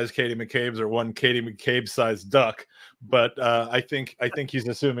 duck-sized Katie McCabe's or one Katie McCabe-sized duck. But I think he's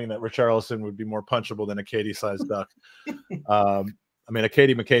assuming that Richarlison would be more punchable than a Katie-sized duck. I mean, a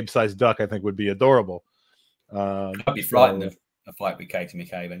Katie McCabe-sized duck, I think, would be adorable. I'd be frightened of a fight with Katie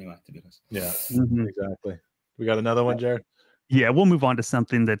McCabe anyway, to be honest. Yeah, exactly. We got another one, Jared? Yeah, we'll move on to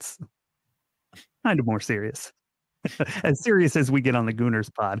something that's kind of more serious. As serious as we get on the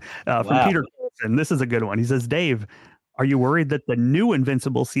Gooners pod. From Peter Colson, this is a good one. He says, Dave, are you worried that the new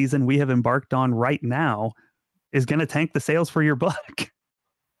Invincible season we have embarked on right now is going to tank the sales for your book?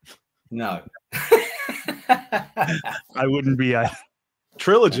 No. I wouldn't be.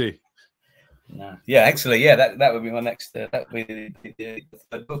 Trilogy. Yeah, actually, yeah, that would be my next. That would be the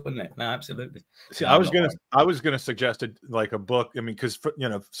third book, wouldn't it? No, absolutely. See, No, I was gonna suggest like a book. I mean, because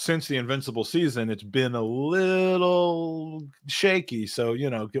since the Invincible season, it's been a little shaky. So are you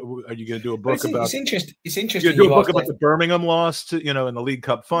gonna do a book about? It's interesting. It's interesting. You do a book about the Birmingham loss to in the League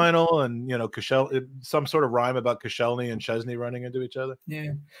Cup final, and some sort of rhyme about Koscielny and Chesney running into each other.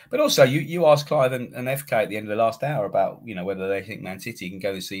 Yeah, but also you asked Clive and FK at the end of the last hour about whether they think Man City can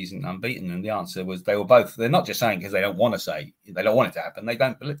go this season unbeaten, and the answer was they were both. They're not just saying because they don't want to say they don't want it to happen.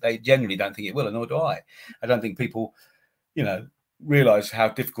 They generally don't think it will, and nor do I. I don't think people, realise how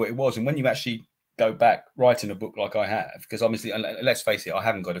difficult it was. And when you actually go back writing a book like I have, because obviously, and let's face it, I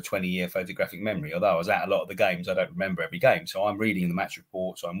haven't got a 20-year photographic memory. Although I was at a lot of the games, I don't remember every game. So I'm reading the match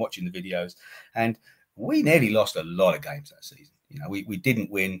reports, so I'm watching the videos, and we nearly lost a lot of games that season. We didn't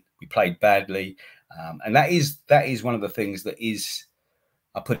win. We played badly, and that is one of the things that is.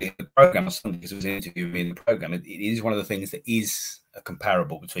 I put it in the program on Sunday because it was an interview in the program. It is one of the things that is a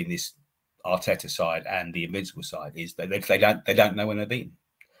comparable between this Arteta side and the Invincible side is that they don't know when they're beaten,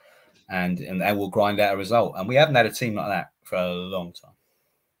 and they will grind out a result. And we haven't had a team like that for a long time.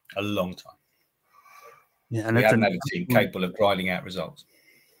 Yeah, and we haven't had a team capable of grinding out results.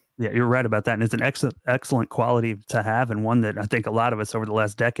 Yeah, you're right about that, and it's an excellent quality to have, and one that I think a lot of us over the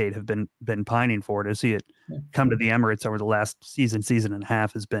last decade have been pining for. To see it come to the Emirates over the last season and a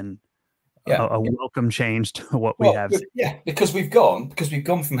half has been a welcome change to what we have. Yeah, because we've gone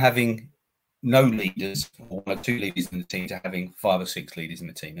from having no leaders, or 1 or 2 leaders in the team, to having 5 or 6 leaders in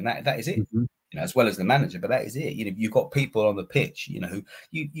the team, and that is it. Mm-hmm. As well as the manager, but that is it. You've got people on the pitch, who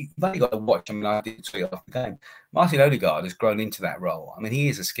you've only got to watch. I mean, I did tweet after the game. Martin Odegaard has grown into that role. I mean, he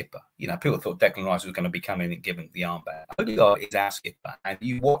is a skipper. People thought Declan Rice was going to be coming and given the armband. Odegaard is our skipper, and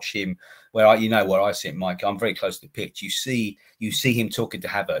you watch him where I sit, Mike. I'm very close to the pitch. You see him talking to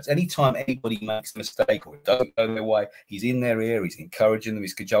Havertz. Anytime anybody makes a mistake or it doesn't go their way, he's in their ear. He's encouraging them.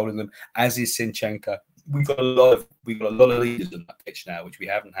 He's cajoling them. As is Zinchenko. We've got a lot of leaders on that pitch now, which we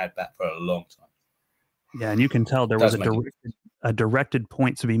haven't had that for a long time. Yeah, and you can tell there was a directed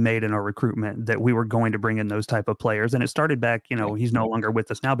point to be made in our recruitment that we were going to bring in those type of players, and it started back. He's no longer with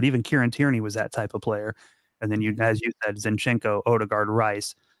us now, but even Kieran Tierney was that type of player. And then as you said, Zinchenko, Odegaard,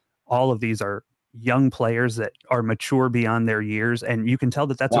 Rice, all of these are young players that are mature beyond their years, and you can tell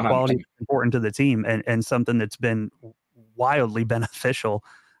that that's 100%. A quality that's important to the team and something that's been wildly beneficial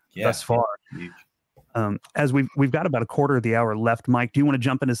thus far. Huge. As we've got about a quarter of the hour left, Mike, do you want to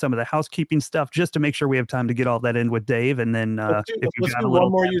jump into some of the housekeeping stuff just to make sure we have time to get all that in with Dave? And then let's do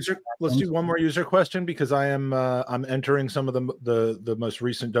one more user question, because I'm entering some of the most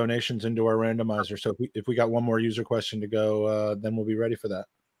recent donations into our randomizer. So if we got one more user question to go, then we'll be ready for that.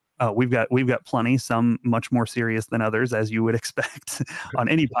 We've got plenty, some much more serious than others, as you would expect on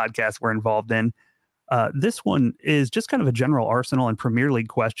any podcast we're involved in. This one is just kind of a general Arsenal and Premier League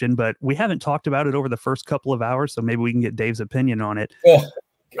question, but we haven't talked about it over the first couple of hours, so maybe we can get Dave's opinion on it.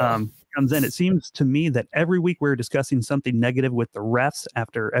 Comes in. It seems to me that every week we're discussing something negative with the refs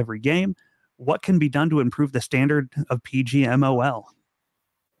after every game. What can be done to improve the standard of PGMOL?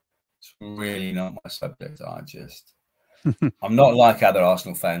 It's really not my subject. I'm not like other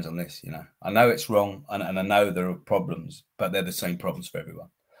Arsenal fans on this. I know it's wrong, and I know there are problems, but they're the same problems for everyone.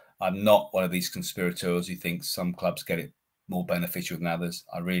 I'm not one of these conspirators who thinks some clubs get it more beneficial than others.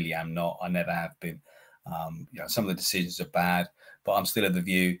 I really am not. I never have been. Some of the decisions are bad, but I'm still of the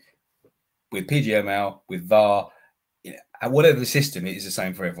view with PGML, with VAR, whatever the system, it is the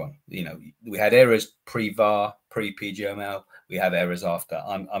same for everyone. We had errors pre-VAR, pre-PGML. We have errors after.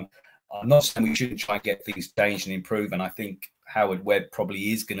 I'm not saying we shouldn't try and get things changed and improve, and I think Howard Webb probably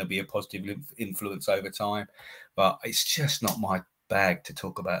is going to be a positive influence over time, but it's just not my bag to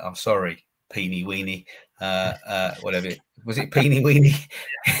talk about. I'm sorry, Peeny Weenie, whatever. Was it Peeny Weenie?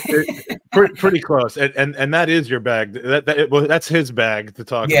 pretty close, and that is your bag. That's his bag to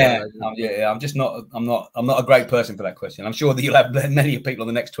talk about. I'm just not. I'm not a great person for that question. I'm sure that you'll have many people in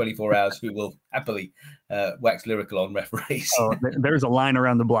the next 24 hours who will happily wax lyrical on referees. There's a line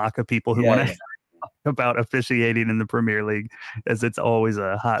around the block of people who want to talk about officiating in the Premier League, as it's always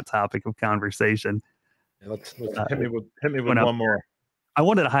a hot topic of conversation. Let's hit me with one more. I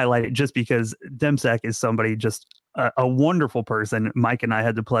wanted to highlight it just because Demsek is somebody, just a wonderful person. Mike and I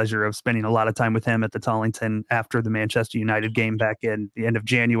had the pleasure of spending a lot of time with him at the Tollington after the Manchester United game back in the end of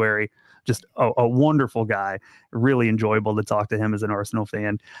January. Just a wonderful guy. Really enjoyable to talk to him as an Arsenal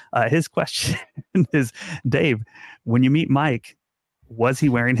fan. His question is, Dave, when you meet Mike, was he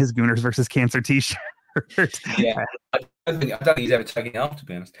wearing his Gooners versus Cancer t-shirt? Yeah, I don't think he's ever taken it off, to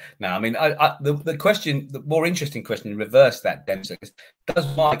be honest. No, I mean, the more interesting question in reverse that, Dempsey, is,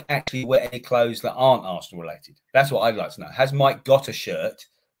 does Mike actually wear any clothes that aren't Arsenal related? That's what I'd like to know. Has Mike got a shirt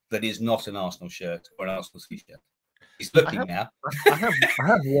that is not an Arsenal shirt or an Arsenal t-shirt? He's looking now. I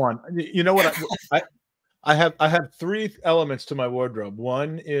have one. You know what? I have three elements to my wardrobe.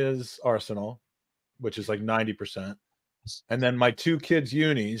 One is Arsenal, which is like 90%. And then my two kids'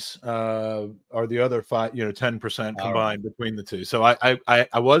 unis are the other 10% combined between the two. So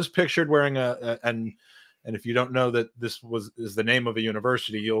I was pictured wearing and if you don't know that this is the name of a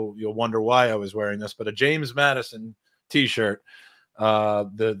university, you'll wonder why I was wearing this, but a James Madison t-shirt,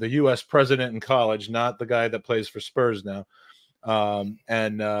 the U.S. president in college, not the guy that plays for Spurs now.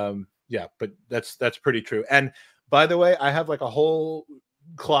 Yeah, but that's pretty true. And by the way, I have like a whole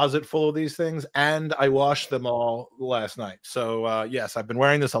closet full of these things, and I washed them all last night. So yes, I've been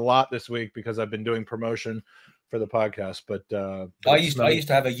wearing this a lot this week because I've been doing promotion for the podcast. But I used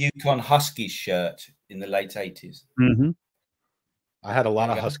to have a Yukon Huskies shirt in the late 80s. Mm-hmm. I had a lot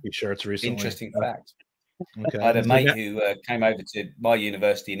of Husky shirts recently. Interesting fact. Okay. I had a mate who came over to my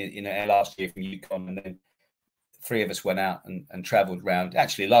university in last year from Yukon, and then three of us went out and travelled around.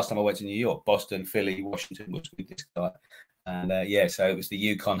 Actually, last time I went to New York, Boston, Philly, Washington was with this guy. And yeah, so it was the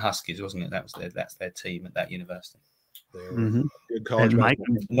Yukon Huskies, wasn't it? That's their team at that university. Mm-hmm. Good college. Mike,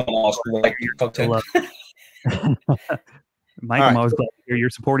 I'm always glad to hear you're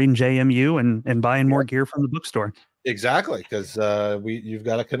supporting JMU and buying more gear from the bookstore. Exactly, because you've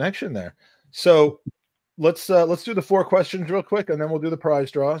got a connection there. So let's do the 4 questions real quick, and then we'll do the prize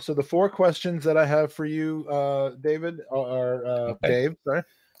draw. So the 4 questions that I have for you, David, are okay. Dave. Sorry,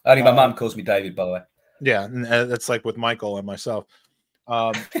 only my mum calls me David, by the way. Yeah, and that's like with Michael and myself.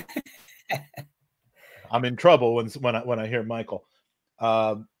 I'm in trouble when I hear Michael.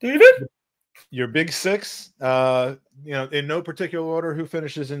 David, your big 6. In no particular order, who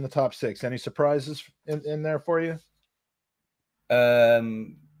finishes in the top 6? Any surprises in there for you? I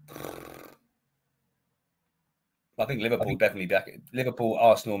think Liverpool definitely back. Liverpool,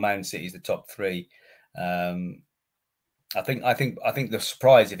 Arsenal, Man City is the top 3. I think the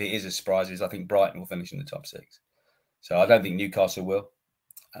surprise, if it is a surprise, is I think Brighton will finish in the top 6. So I don't think Newcastle will.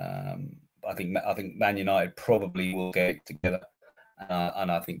 I think Man United probably will get it together, and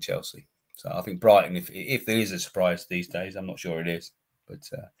I think Chelsea. So I think Brighton, if there is a surprise these days, I'm not sure it is, but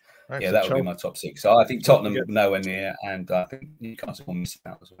right, yeah, so that would be my top 6. So I think Tottenham nowhere near, and I think Newcastle will miss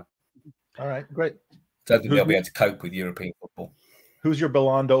out as well. All right, great. So I think they'll be able to cope with European football. Who's your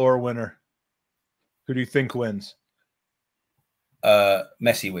Ballon d'Or winner? Who do you think wins?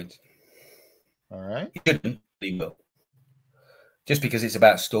 Messi wins. All right. He shouldn't, but he will. Just because it's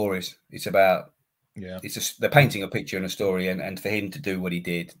about stories. It's about they're painting a picture and a story, and for him to do what he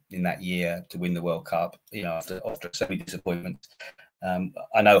did in that year to win the World Cup, after so many disappointments.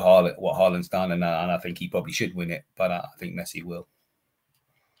 I know what Haaland's done, and I think he probably should win it, but I think Messi will.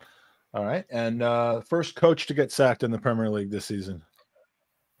 All right. And first coach to get sacked in the Premier League this season.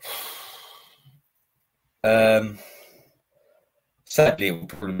 Sadly, it will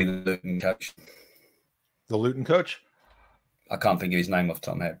probably be the Luton coach. The Luton coach? I can't think of his name off the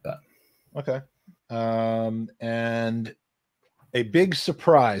top of my head, but okay. And a big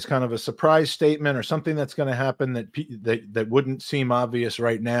surprise, kind of a surprise statement or something that's going to happen that wouldn't seem obvious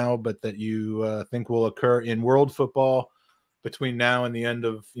right now, but that you think will occur in world football between now and the end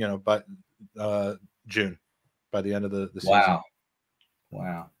of June, by the end of the season.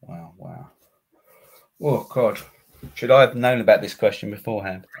 Wow. Oh God. Should I have known about this question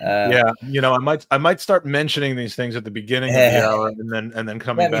beforehand? Yeah, I might start mentioning these things at the beginning of the hour, and then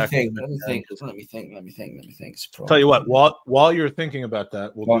coming back. Let me think. Tell you what, while you're thinking about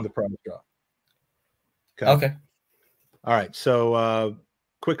that, we'll do the prize draw. Okay. All right. So,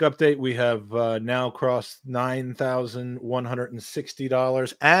 quick update: we have now crossed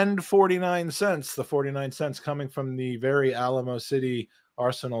 $9,160.49. The 49 cents coming from the very Alamo City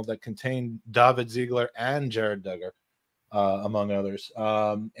Arsenal that contained David Ziegler and Jared Duggar, among others.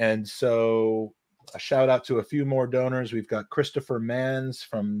 And so a shout out to a few more donors. We've got Christopher Manns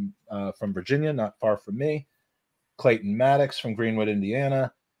from Virginia, not far from me. Clayton Maddox from Greenwood,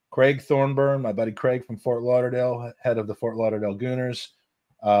 Indiana. Craig Thornburn, my buddy Craig from Fort Lauderdale, head of the Fort Lauderdale Gooners.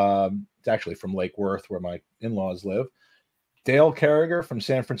 It's actually from Lake Worth, where my in-laws live. Dale Carriger from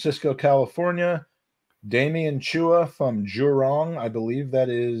San Francisco, California. Damian Chua from Jurong, I believe that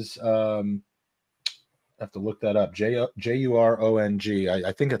is, I have to look that up, Jurong.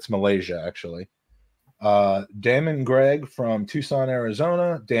 I think it's Malaysia, actually. Damon Gregg from Tucson,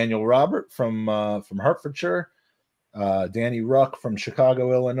 Arizona. Daniel Robert from Hertfordshire. Danny Ruck from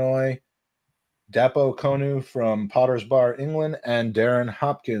Chicago, Illinois. Dapo Konu from Potter's Bar, England, and Darren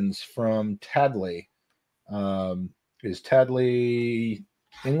Hopkins from Tadley. Is Tadley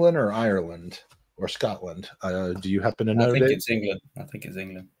England or Ireland or Scotland? Do you happen to know? I think Dave? it's England. I think it's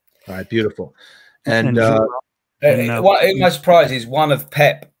England. All right, beautiful. And my surprise is one of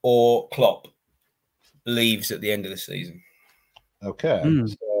Pep or Klopp leaves at the end of the season. Okay,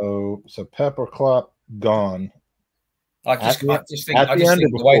 so Pep or Klopp gone. I just think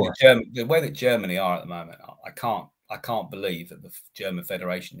the way that Germany are at the moment, I can't believe that the German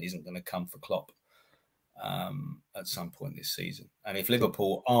Federation isn't going to come for Klopp at some point this season. And if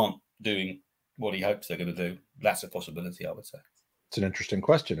Liverpool aren't doing what he hopes they're going to do, that's a possibility, I would say. It's an interesting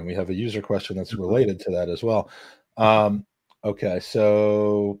question, and we have a user question that's related to that as well. Okay,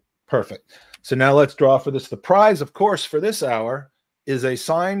 so perfect. So now let's draw for this. The prize, of course, for this hour is a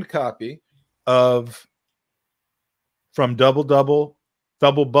signed copy of from Double to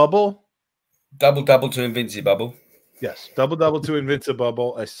Invincibubble. Yes, Double to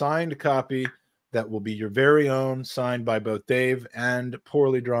Invincibubble, a signed copy that will be your very own, signed by both Dave and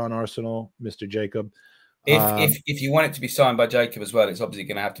poorly drawn Arsenal, Mr. Jacob. If you want it to be signed by Jacob as well, it's obviously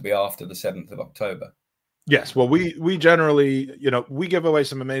going to have to be after the 7th of October. Yes, well, we generally, we give away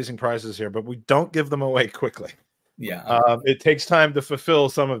some amazing prizes here, but we don't give them away quickly. Yeah, it takes time to fulfill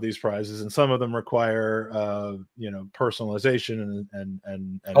some of these prizes, and some of them require, personalization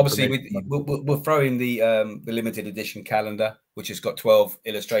and obviously we'll throw in the limited edition calendar, which has got 12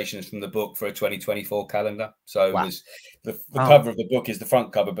 illustrations from the book for a 2024 calendar. So there's the cover of the book is the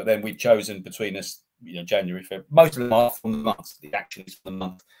front cover, but then we've chosen between us, January, February. Most of them are from the month. The action is from the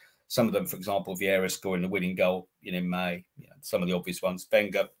month. Some of them, for example, Vieira scoring the winning goal in May. Some of the obvious ones,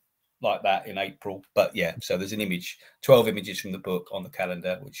 Wenger like that in April. But yeah, so there's an image, 12 images from the book on the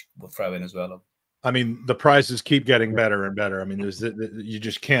calendar, which we'll throw in as well. I mean, the prizes keep getting better and better. I mean, you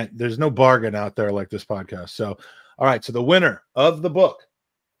just can't. There's no bargain out there like this podcast. So, all right. So the winner of the book,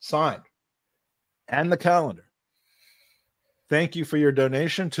 signed, and the calendar. Thank you for your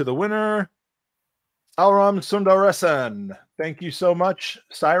donation to the winner, Sairam Sundaresan. Thank you so much,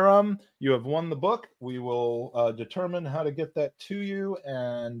 Sairam. You have won the book. We will determine how to get that to you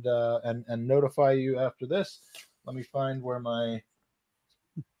and notify you after this. Let me find where my.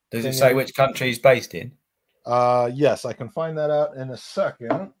 Does it say which country he's based in? Yes, I can find that out in a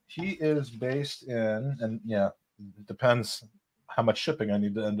second. He is based in, and yeah, it depends how much shipping I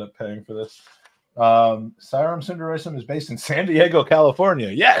need to end up paying for this. Sairam Sundaresan is based in San Diego, California.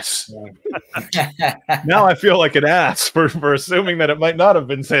 Yes. Now I feel like an ass for assuming that it might not have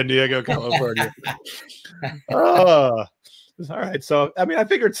been San Diego, California. All right. So I mean, I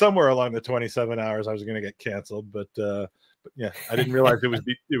figured somewhere along the 27 hours I was going to get canceled, but yeah, I didn't realize it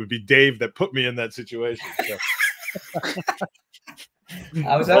would be Dave that put me in that situation. So.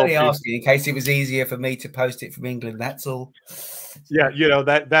 I was only asking in case it was easier for me to post it from England. That's all. Yeah,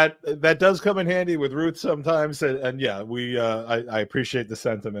 that does come in handy with Ruth sometimes, and yeah, I appreciate the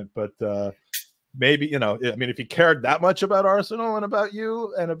sentiment, but maybe I mean, if he cared that much about Arsenal and about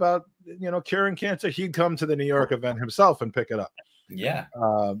you and about curing cancer, he'd come to the New York event himself and pick it up. Yeah,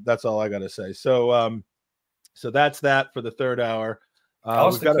 that's all I got to say. So so that's that for the third hour.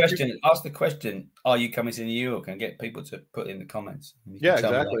 Ask the question. Are you coming to New York? And get people to put in the comments. Yeah,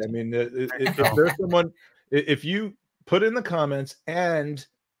 exactly. I mean, if there's someone, if you put in the comments and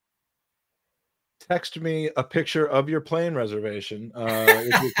text me a picture of your plane reservation,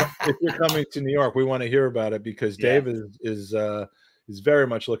 if you're coming to New York, we want to hear about it because Dave is very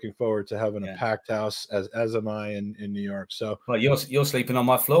much looking forward to having a packed house, as am I in New York. So, well, you're sleeping on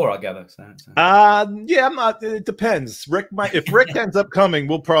my floor, I gather. Yeah, I'm not. It depends. If Rick ends up coming,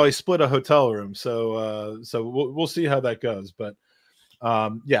 we'll probably split a hotel room. So we'll see how that goes. But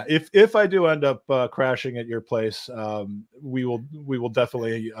yeah, if I do end up crashing at your place, we will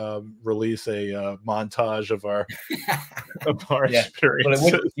definitely release a montage of our experience.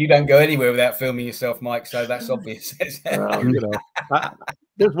 Well, you don't go anywhere without filming yourself, Mike. So that's obvious.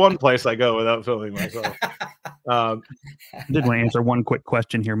 There's one place I go without filming myself. I did want to answer one quick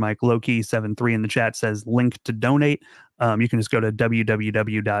question here, Mike. Lowkey73 in the chat says link to donate. You can just go to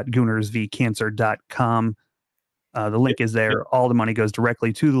www.goonersvcancer.com. The link is there. All the money goes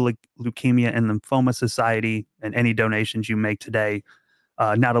directly to the Leukemia and Lymphoma Society, and any donations you make today,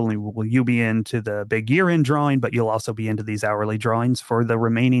 not only will you be into the big year-end drawing, but you'll also be into these hourly drawings for the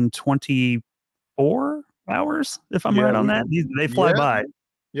remaining 24 hours, if I'm right on that. They fly by.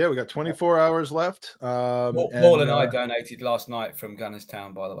 Yeah, we got 24 hours left. Paul and I donated last night from Gunners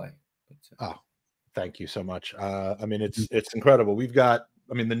Town, by the way. Oh, thank you so much. I mean, it's incredible. We've got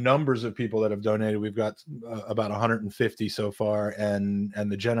I mean, the numbers of people that have donated, we've got about 150 so far, and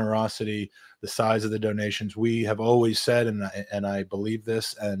the generosity, the size of the donations, we have always said, and I believe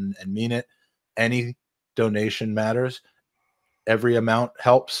this and mean it, any donation matters. Every amount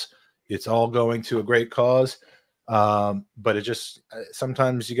helps. It's all going to a great cause. But it just,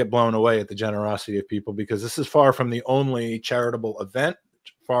 sometimes you get blown away at the generosity of people, because this is far from the only charitable event,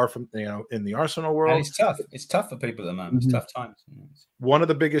 far from, in the Arsenal world. And it's tough. It's tough for people at the moment. It's tough times. One of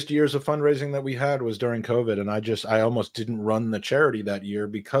the biggest years of fundraising that we had was during COVID. And I almost didn't run the charity that year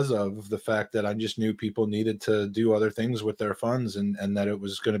because of the fact that I just knew people needed to do other things with their funds, and that it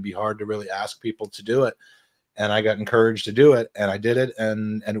was going to be hard to really ask people to do it. And I got encouraged to do it, and I did it,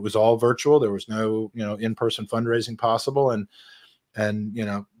 and it was all virtual. There was no, in-person fundraising possible. And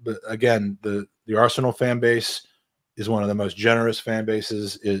but again, the Arsenal fan base is one of the most generous fan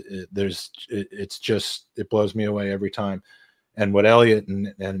bases. It blows me away every time. And what Elliot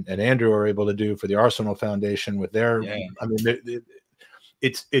and Andrew are able to do for the Arsenal Foundation with their, I mean,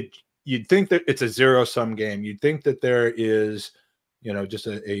 you'd think that it's a zero-sum game. You'd think that there is, just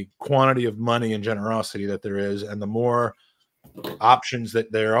a quantity of money and generosity that there is, and the more options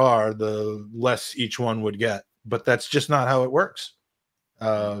that there are, the less each one would get. But that's just not how it works.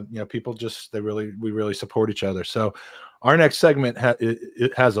 People just, we really support each other. So our next segment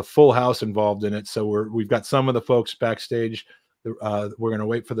it has a full house involved in it. So we've got some of the folks backstage. We're going to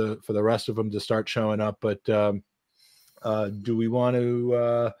wait for the rest of them to start showing up. But do we want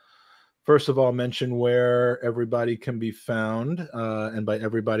to first of all mention where everybody can be found? And by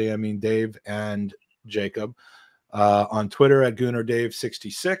everybody, I mean Dave and Jacob. On Twitter at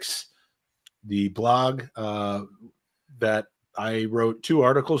GoonerDave66, the blog that I wrote 2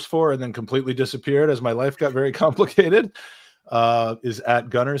 articles for and then completely disappeared as my life got very complicated, is at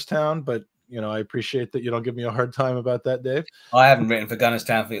Gunnerstown. But I appreciate that you don't give me a hard time about that, Dave. I haven't written for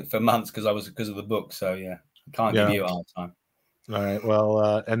Gunnerstown for months because of the book. So yeah, I can't give you a hard time. All right.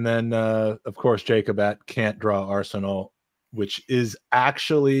 Well, and then of course Jacob at Can't Draw Arsenal, which is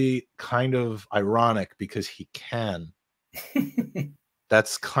actually kind of ironic because he can.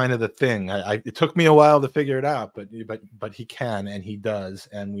 That's kind of the thing. It took me a while to figure it out, but he can, and he does,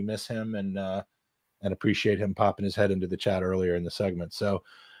 and we miss him and appreciate him popping his head into the chat earlier in the segment. So,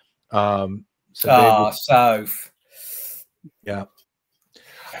 Soph. Yeah,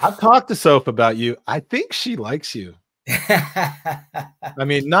 I've talked to Soph about you. I think she likes you. I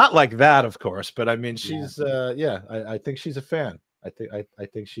mean, not like that, of course, but I mean, she's I think she's a fan. I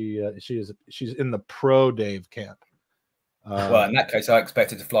think she's in the pro Dave camp. Well, in that case, I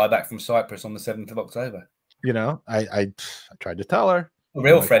expected to fly back from Cyprus on the 7th of October. I tried to tell her. A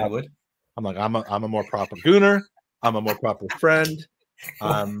real friend would. I'm like, I'm a more proper Gooner. I'm a more proper friend.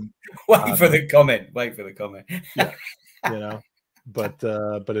 Wait for the comment. Yeah, but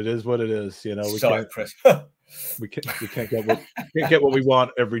it is what it is. Cyprus. We can't get what we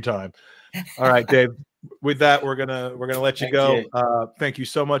want every time. All right, Dave. With that, we're gonna let you go. Thank you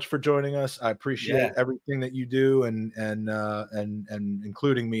so much for joining us. I appreciate everything that you do, and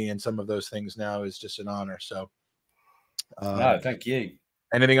including me in some of those things now is just an honor. So, no, thank you.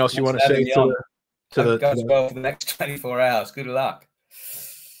 Anything else you want to say to the well for the next 24 hours? Good luck.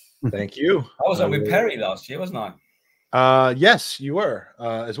 Thank you. I was on with Perry last year, wasn't I? Yes, you were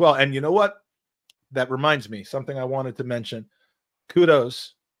as well. And you know what? That reminds me, something I wanted to mention.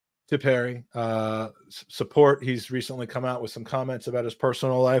 Kudos to Perry. Support. He's recently come out with some comments about his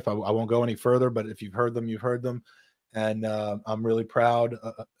personal life. I won't go any further, but if you've heard them, you've heard them. And I'm really proud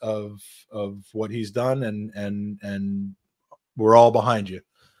of what he's done, and we're all behind you.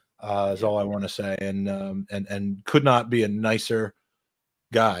 Is all I want to say. And could not be a nicer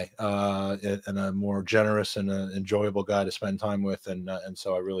guy and a more generous and enjoyable guy to spend time with. And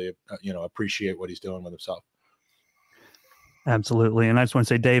so I really appreciate what he's doing with himself. Absolutely. And I just want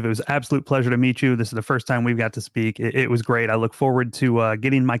to say, Dave, it was an absolute pleasure to meet you. This is the first time we've got to speak. It was great. I look forward to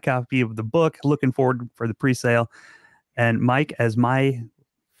getting my copy of the book, looking forward for the pre-sale. And Mike, as my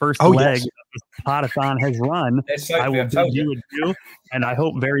first leg of this Podathon has run, I will bid you adieu. And I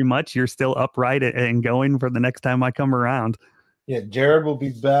hope very much you're still upright and going for the next time I come around. Yeah, Jared will be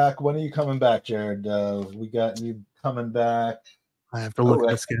back. When are you coming back, Jared? We got you coming back. I have to look at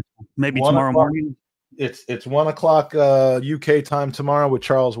the schedule. Maybe tomorrow morning. It's 1 o'clock UK time tomorrow with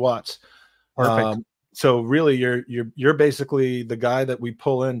Charles Watts. Perfect. So really, you're basically the guy that we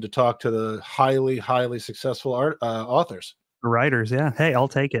pull in to talk to the highly successful authors, writers. Yeah. Hey, I'll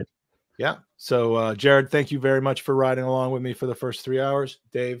take it. Yeah. So Jared, thank you very much for riding along with me for the first 3 hours.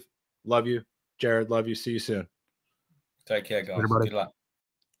 Dave, love you. Jared, love you. See you soon. Take care, guys. Good luck.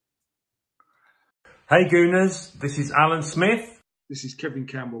 Hey Gooners, this is Alan Smith. This is Kevin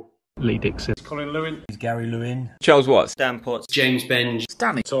Campbell. Lee Dixon. Colin Lewin. Gary Lewin. Charles Watts. Dan Potts. James Benge.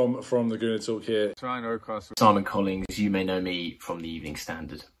 Danny. Tom from the Gooner Talk here. Ryan O'Cross. Simon Collins. You may know me from the Evening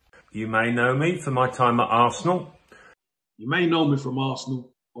Standard. You may know me for my time at Arsenal. You may know me from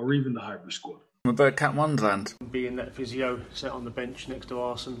Arsenal or even the hybrid squad. I'm about Cat Wonderland. Being that physio, sat on the bench next to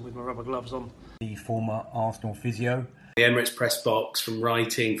Arsenal with my rubber gloves on. The former Arsenal physio. The Emirates press box, from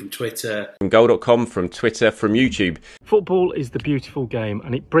writing, from Twitter. From goal.com, from Twitter, from YouTube. Football is the beautiful game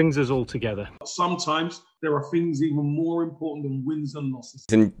and it brings us all together. Sometimes there are things even more important than wins and losses.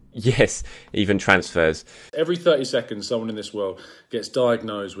 And yes, even transfers. Every 30 seconds, someone in this world gets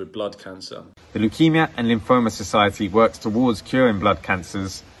diagnosed with blood cancer. The Leukemia and Lymphoma Society works towards curing blood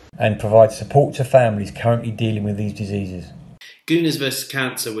cancers and provides support to families currently dealing with these diseases. Gooners vs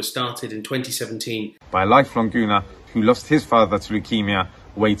Cancer was started in 2017 by a lifelong Gooner who lost his father to leukemia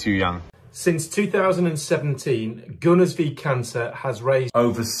way too young. Since 2017, Gooners v Cancer has raised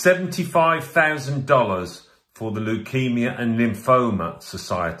over $75,000 for the Leukemia and Lymphoma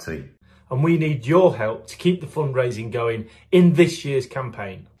Society. And we need your help to keep the fundraising going in this year's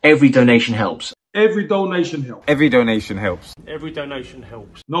campaign. Every donation helps. Every donation helps. Every donation helps. Every donation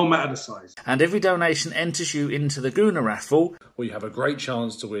helps. No matter the size. And every donation enters you into the Gooner raffle, where you have a great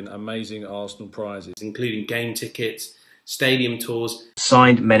chance to win amazing Arsenal prizes, including game tickets, stadium tours,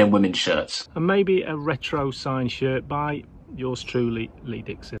 signed men and women's shirts, and maybe a retro signed shirt by yours truly, Lee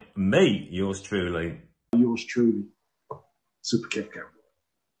Dixon. Me, yours truly. Yours truly, Super Kev Campbell.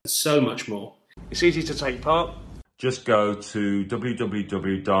 So much more. It's easy to take part. Just go to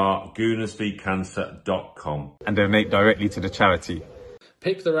www.goonersvcancer.com and donate directly to the charity.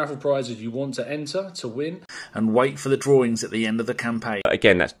 Pick the raffle prizes you want to enter to win, and wait for the drawings at the end of the campaign.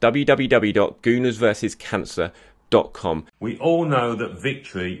 Again, that's www.goonersversuscancer.com. We all know that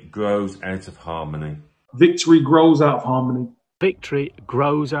victory grows out of harmony. Victory grows out of harmony. Victory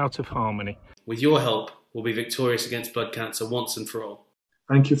grows out of harmony. With your help, we'll be victorious against blood cancer once and for all.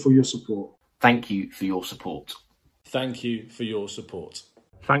 Thank you for your support. Thank you for your support. Thank you for your support.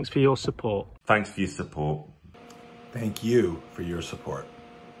 Thanks for your support. Thanks for your support. Thank you for your support.